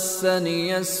وَمَا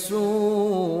مَسَّنِيَ السُّوءُ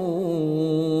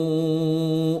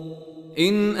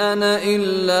إِنْ أَنَا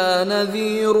إِلَّا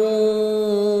نَذِيرٌ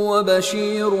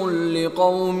وَبَشِيرٌ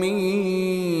لِقَوْمٍ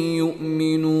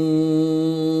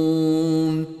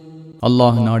يُؤْمِنُونَ.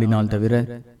 அல்லாஹ் நாடினால்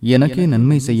தவிர எனக்கே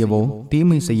நன்மை செய்யவோ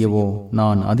தீமை செய்யவோ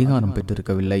நான் அதிகாரம்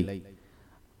பெற்றிருக்கவில்லை.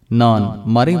 நான்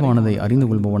மறைவானதை அறிந்து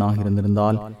கொள்பவனாக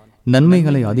இருந்திருந்தால்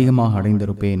நன்மைகளை அதிகமாக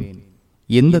அடைந்திருப்பேன்.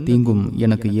 எந்த தீங்கும்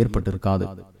எனக்கு ஏற்பட்டிருக்காது.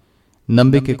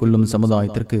 நம்பிக்கை கொள்ளும்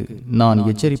சமுதாயத்திற்கு நான்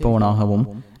எச்சரிப்பவனாகவும்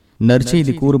நற்செய்தி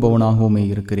கூறுபவனாகவுமே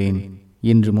இருக்கிறேன்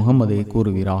என்று முகம்மதே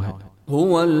கூறுவீராக.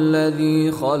 هو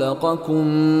الذي خلقكم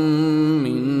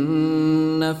من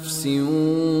نفس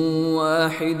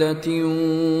واحدة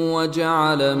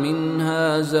وجعل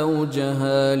منها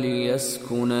زوجها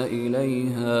ليسكن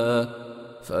إليها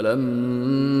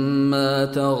فلما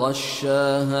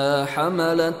تغشاها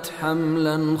حملت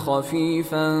حملا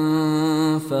خفيفا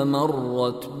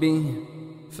فمرت به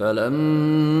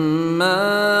فلما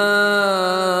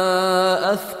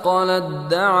أثقلت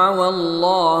دعوا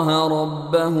الله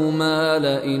ربهما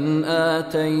لئن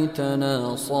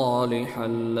آتيتنا صالحا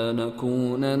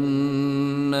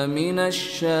لنكونن من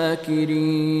الشاكرين.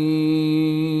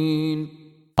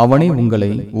 அவனே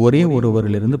உங்களை ஒரே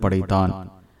ஒருவரிலிருந்து படைத்தான்.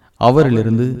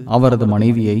 அவரிலிருந்து அவரது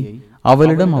மனைவியை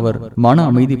அவளிடம் அவர் மன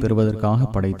அமைதி பெறுவதற்காக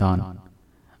படைத்தான்.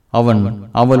 அவன்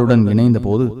அவளுடன் இணைந்த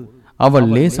போது அவள்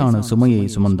லேசான சுமையை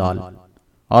சுமந்தாள்.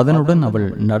 அதனுடன்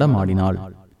அவள்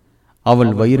நடமாடினாள்.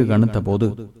 அவள் வயிறு கனத்த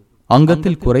போது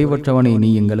அங்கத்தில் குறைவற்றவனை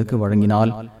நீ எங்களுக்கு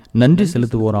வழங்கினால் நன்றி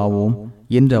செலுத்துவோராவோம்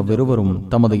என்று அவ்விருவரும்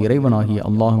தமது இறைவனாகிய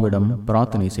அல்லாஹ்விடம்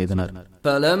பிரார்த்தனை செய்தனர்.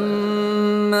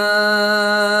 فَلَمَّا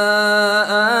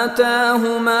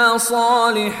آتَاهُمَا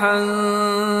صَالِحًا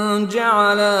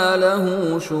جَعَلَا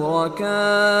لَهُ شُرَكَاءَ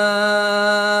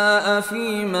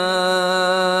فِيمَا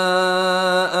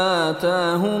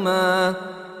آتَاهُمَا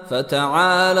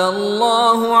فَتَعَالَى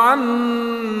اللَّهُ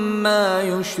عَمَّا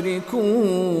يُشْرِكُونَ.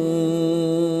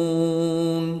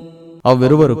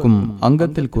 அவ்விருவருக்கும்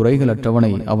அங்கத்தில்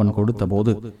குறைகளற்றவனை அவன் கொடுத்த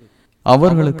போது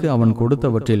அவர்களுக்கு அவன்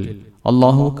கொடுத்தவற்றில்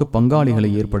அல்லாஹுவுக்கு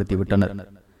பங்காளிகளை ஏற்படுத்திவிட்டனர்.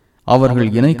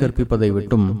 அவர்கள் இணை கற்பிப்பதை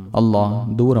விட்டும்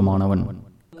அல்லாஹ் தூரமானவன்.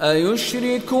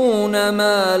 أَيُشْرِكُونَ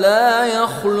مَا لَا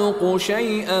يَخْلُقُ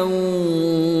شَيْئًا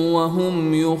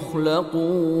وَهُمْ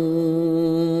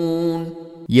يُخْلَقُونَ.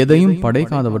 எதையும்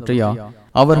படைக்காதவற்றையா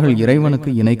அவர்கள்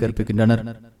இறைவனுக்கு இணை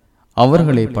கற்பிக்கின்றனர்?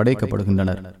 அவர்களே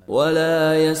படைக்கப்படுகின்றனர்.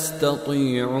 وَلَا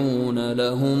يَسْتَطِيعُونَ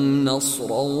لَهُمْ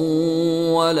نَصْرًا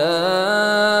وَلَا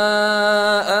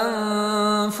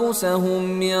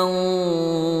أَنفُسَهُمْ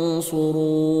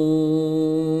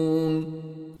يَنصُرُونَ.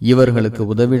 இவர்களுக்கு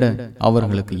உதவிட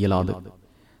அவர்களுக்கு இயலாது.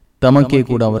 தமக்கே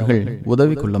கூட அவர்கள்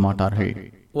உதவி கொள்ள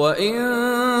மாட்டார்கள். وَإِن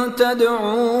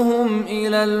تَدْعُوهُمْ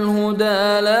إِلَى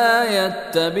الْهُدَى لَا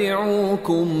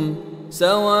يَتَّبِعُوكُمْ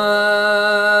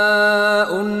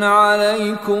سَوَاءٌ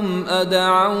عَلَيْكُمْ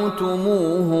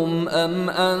أَدَعَوْتُمُوهُمْ أَمْ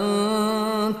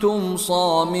أَنْتُمْ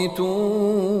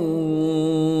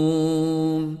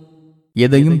صَامِتُونَ.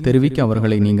 எதையும் தெரிவிக்க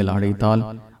அவர்களை நீங்கள்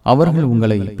அழைத்தால் அவர்கள்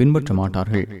உங்களை பின்பற்ற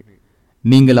மாட்டார்கள்.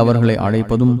 நீங்கள் அவர்களை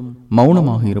அழைப்பதும்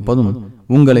மௌனமாக இருப்பதும்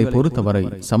உங்களை பொறுத்தவரை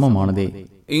சமமானதே.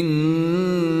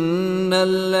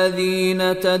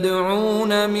 இன்னல்லதீன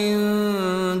ததுஊன மின்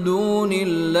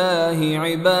தூனில்லாஹி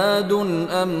இபாதுன்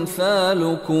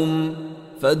அம்சாலுக்கும்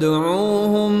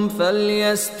ஃபதுஊஹும்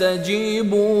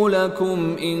ஃபல்யஸ்தஜீபூ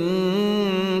லகும்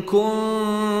இன்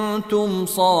குன்தும்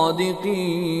ஸாதிகீன்.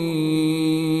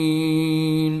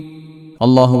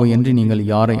 அல்லாஹுவை அன்றி நீங்கள்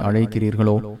யாரை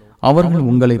அழைக்கிறீர்களோ அவர்கள்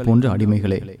உங்களை போன்ற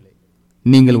அடிமைகளே.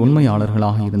 நீங்கள்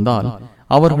உண்மையாளர்களாக இருந்தால்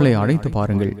அவர்களை அழைத்து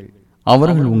பாருங்கள்.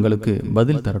 அவர்கள் உங்களுக்கு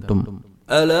பதில் தரட்டும்.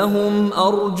 ألهم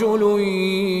أرجل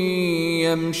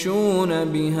يمشون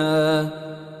بها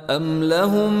أم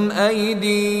لهم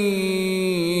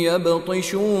أيدي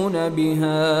يبطشون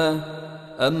بها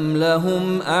أم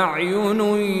لهم أعين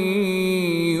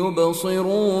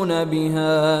يبصرون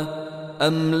بها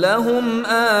أم لهم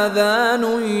آذان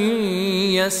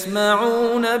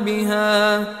يسمعون بها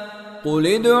قل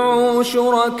ادعوا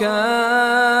شركاءكم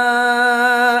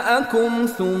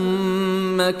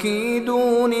ثم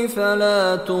كيدون فلا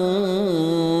تنظرون.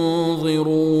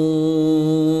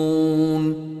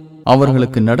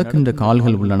 அவர்களுக்கு நடக்கின்ற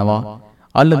கால்கள் உள்ளனவா,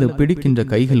 அல்லது பிடிக்கின்ற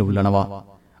கைகள் உள்ளனவா,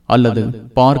 அல்லது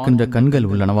பார்க்கின்ற கண்கள்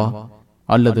உள்ளனவா,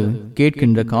 அல்லது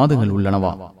கேட்கின்ற காதுகள்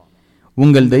உள்ளனவா?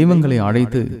 உங்கள் தெய்வங்களை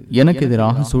அழைத்து எனக்கு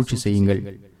எதிராக சூழ்ச்சி செய்யுங்கள்,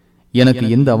 எனக்கு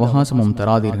எந்த அவகாசமும்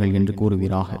தராதீர்கள் என்று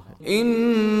கூறுவீராக.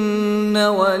 இன்ன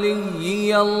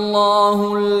வலியல்லாஹு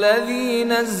அல்லதீ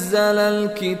நஸ்ஸலல்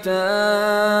கிதாப்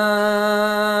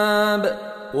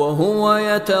வஹுவ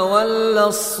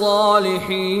யதவல்லஸ்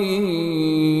ஸாலிஹீன்.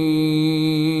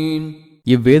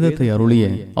 இவ்வேதத்தை அருளிய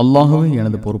அல்லாஹ்வே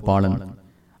எனது பொறுப்பாளன்,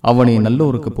 அவனை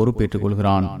நல்லோருக்கு பொறுப்பேற்றுக்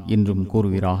கொள்கிறான் என்றும்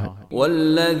கூறுவீராக.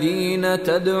 வல்லதீன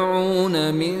ததுஊன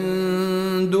மின்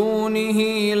தூனிஹி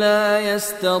லா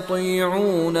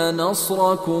யஸ்ததீஊன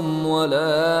நஸ்ரக்கும் வலா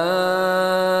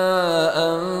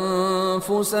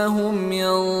அன்ஃபுஸஹும்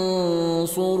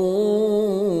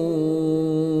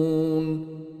யன்ஸுரூன்.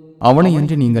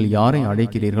 அவனையன்றி நீங்கள் யாரை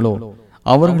அழைக்கிறீர்களோ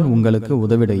அவர்கள் உங்களுக்கு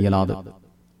உதவிட இயலாது,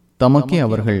 தமக்கே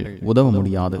அவர்கள் உதவ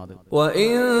முடியாது.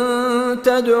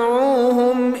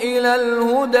 تدعوهم إلى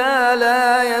الهدى لا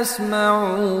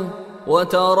يسمعوا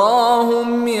وتراهم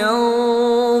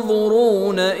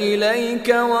ينظرون إليك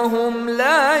وهم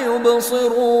لا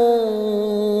يبصرون.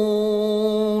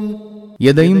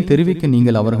 எதையும் தெரிவிக்க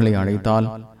நீங்கள் அவர்களை அழைத்தால்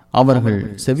அவர்கள்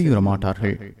செவியுற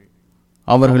மாட்டார்கள்.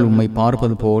 அவர்கள் உம்மை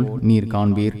பார்ப்பது போல் நீர்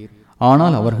காண்பீர்,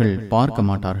 ஆனால் அவர்கள் பார்க்க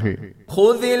மாட்டார்கள்.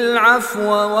 خذ العفو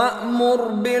وأمر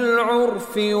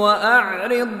بالعرف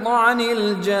وأعرض عن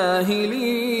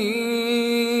الجاهلين.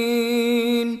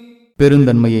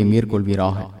 பெருந்தன்மையை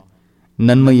மேற்கொள்வீராக,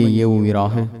 நன்மையை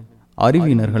ஏவுவீராக,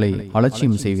 அறிவினர்களை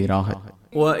அலட்சியம் செய்வீராக.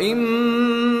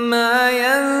 وإما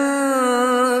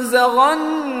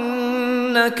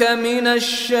ينزغنك من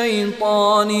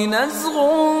الشيطان نزغ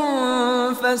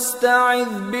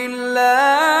فاستعذ بالله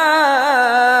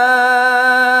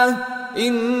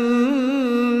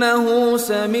إنه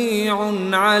سميع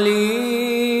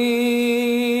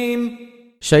عليم.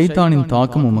 ஷைத்தானின்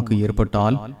தாக்கம் உமக்கு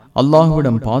ஏற்பட்டால்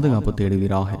அல்லாஹ்விடம் பாதுகாப்பு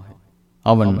தேடுவீராக,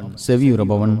 அவன்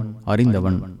செவியுறபவன்,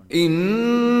 அறிந்தவன்.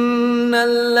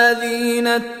 الذين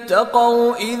اتقوا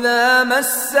إذا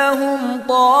مسهم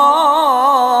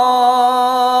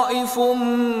طائف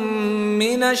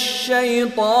من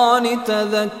الشيطان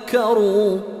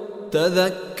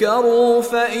تذكروا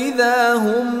فإذا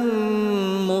هم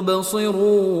مبصرون.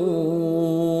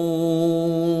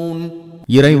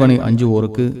 இறைவனை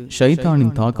அஞ்சுவோருக்கு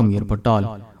ஷைத்தானின் தாக்கம் ஏற்பட்டால்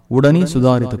உடனே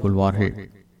சுதாரித்துக் கொள்வார்கள்,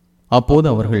 அப்போது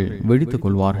அவர்கள் வெடித்துக்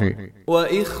கொள்வார்கள்.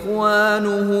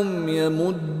 وَإِخْوَانُهُمْ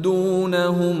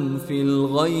يَمُدُّونَهُمْ فِي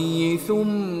الْغَيِّ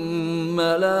ثُمَّ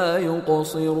لَا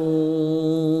يُقْصِرُونَ.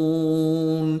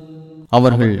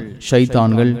 அவர்கள்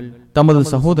ஷைத்தான்கள் தமது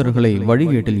சகோதரர்களை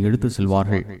வழிகேட்டில் எடுத்து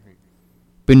செல்வார்கள்,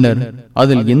 பின்னர்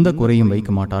அதில் எந்த குறையும் வைக்க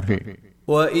மாட்டார்கள்.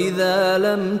 وَإِذَا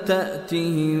لَمْ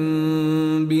تَأْتِهِمْ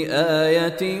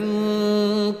بِآيَةٍ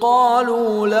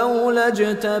قَالُوا لَوْلَا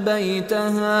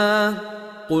اجْتَبَيْتَهَا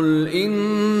قُلْ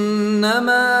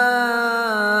إِنَّمَا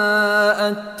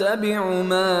أَتَّبِعُ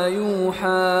مَا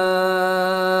يُوحَى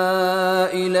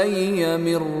إِلَيَّ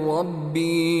مِنْ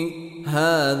رَبِّي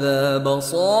هَذَا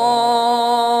بَصَائِرُ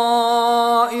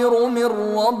مِنْ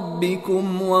رَبِّكُمْ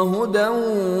وَهُدًى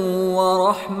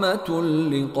وَرَحْمَةٌ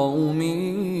لِقَوْمٍ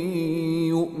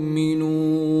يُؤْمِنُونَ.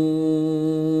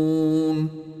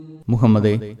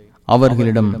 முஹம்மதே,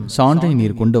 அவர்களிடம் சான்றை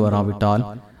நீர் கொண்டு வராவிட்டால்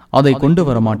அதை கொண்டு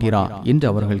வரமாட்டீரா என்று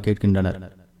அவர்கள் கேட்கின்றனர்.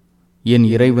 என்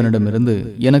இறைவனிடமிருந்து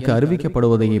எனக்கு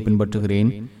அறிவிக்கப்படுவதையே பின்பற்றுகிறேன்,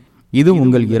 இது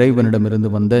உங்கள் இறைவனிடமிருந்து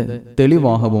வந்த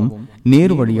தெளிவாகவும்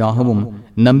நேர் வழியாகவும்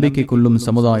நம்பிக்கை கொள்ளும்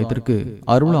சமுதாயத்திற்கு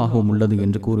அருளாகவும் உள்ளது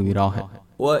என்று கூறுவீராக.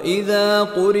 وَإِذَا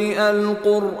قُرِئَ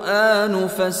الْقُرْآنُ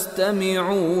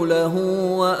فَاسْتَمِعُوا لَهُ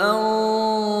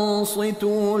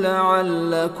وَأَنصِتُوا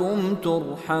لَعَلَّكُمْ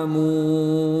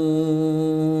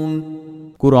تُرْحَمُونَ.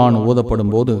 குர்ஆன்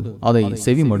ஓதப்படும் போது அதை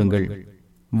செவிமடுங்கள்,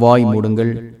 வாய்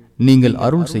மூடுங்கள், நீங்கள்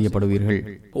அருள் செய்யப்படுவீர்கள்.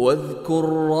 وَاذْكُرْ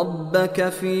رَبَّكَ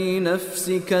فِي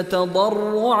نَفْسِكَ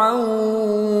تَضَرُّعًا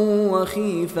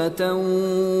وَخِيفَةً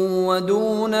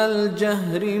وَدُونَ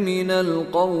الْجَهْرِ مِنَ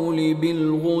الْقَوْلِ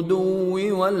بِالْغُدُوِّ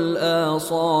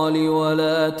وَالْآصَالِ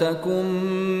وَلَا تَكُن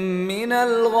مِّنَ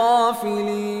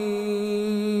الْغَافِلِينَ.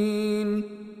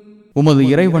 உமது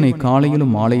இறைவனை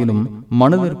காலையிலும் மாலையிலும்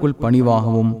மனதிற்குள்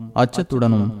பணிவாகவும்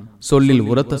அச்சத்துடனும் சொல்லில்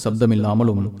உரத்த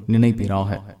சப்தமில்லாமலும் நினைப்பீராக.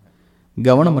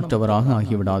 கவனமற்றவராக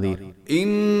ஆகிவிடாதீர்.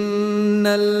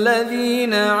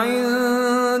 இன்னல்லதீன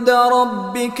இன்த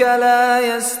ரப்பிக லா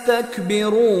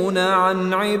யஸ்தக்பிரூன அன்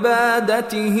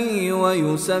இபாததிஹி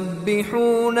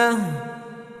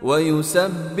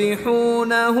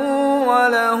வயுஸப்பிஹூனஹு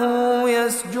வலஹு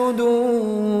யஸ்ஜுதூன்.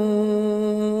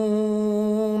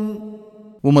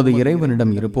 உமது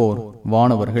இறைவனிடம் இருப்போர்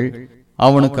வானவர்கள்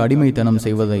அவனுக்கு அடிமைத்தனம்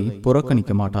செய்வதை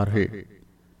புறக்கணிக்க மாட்டார்கள்.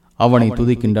 அவனை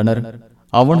துதிக்கின்றனர்,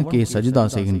 அவனுக்கே சஜிதா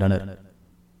செய்கின்றனர்.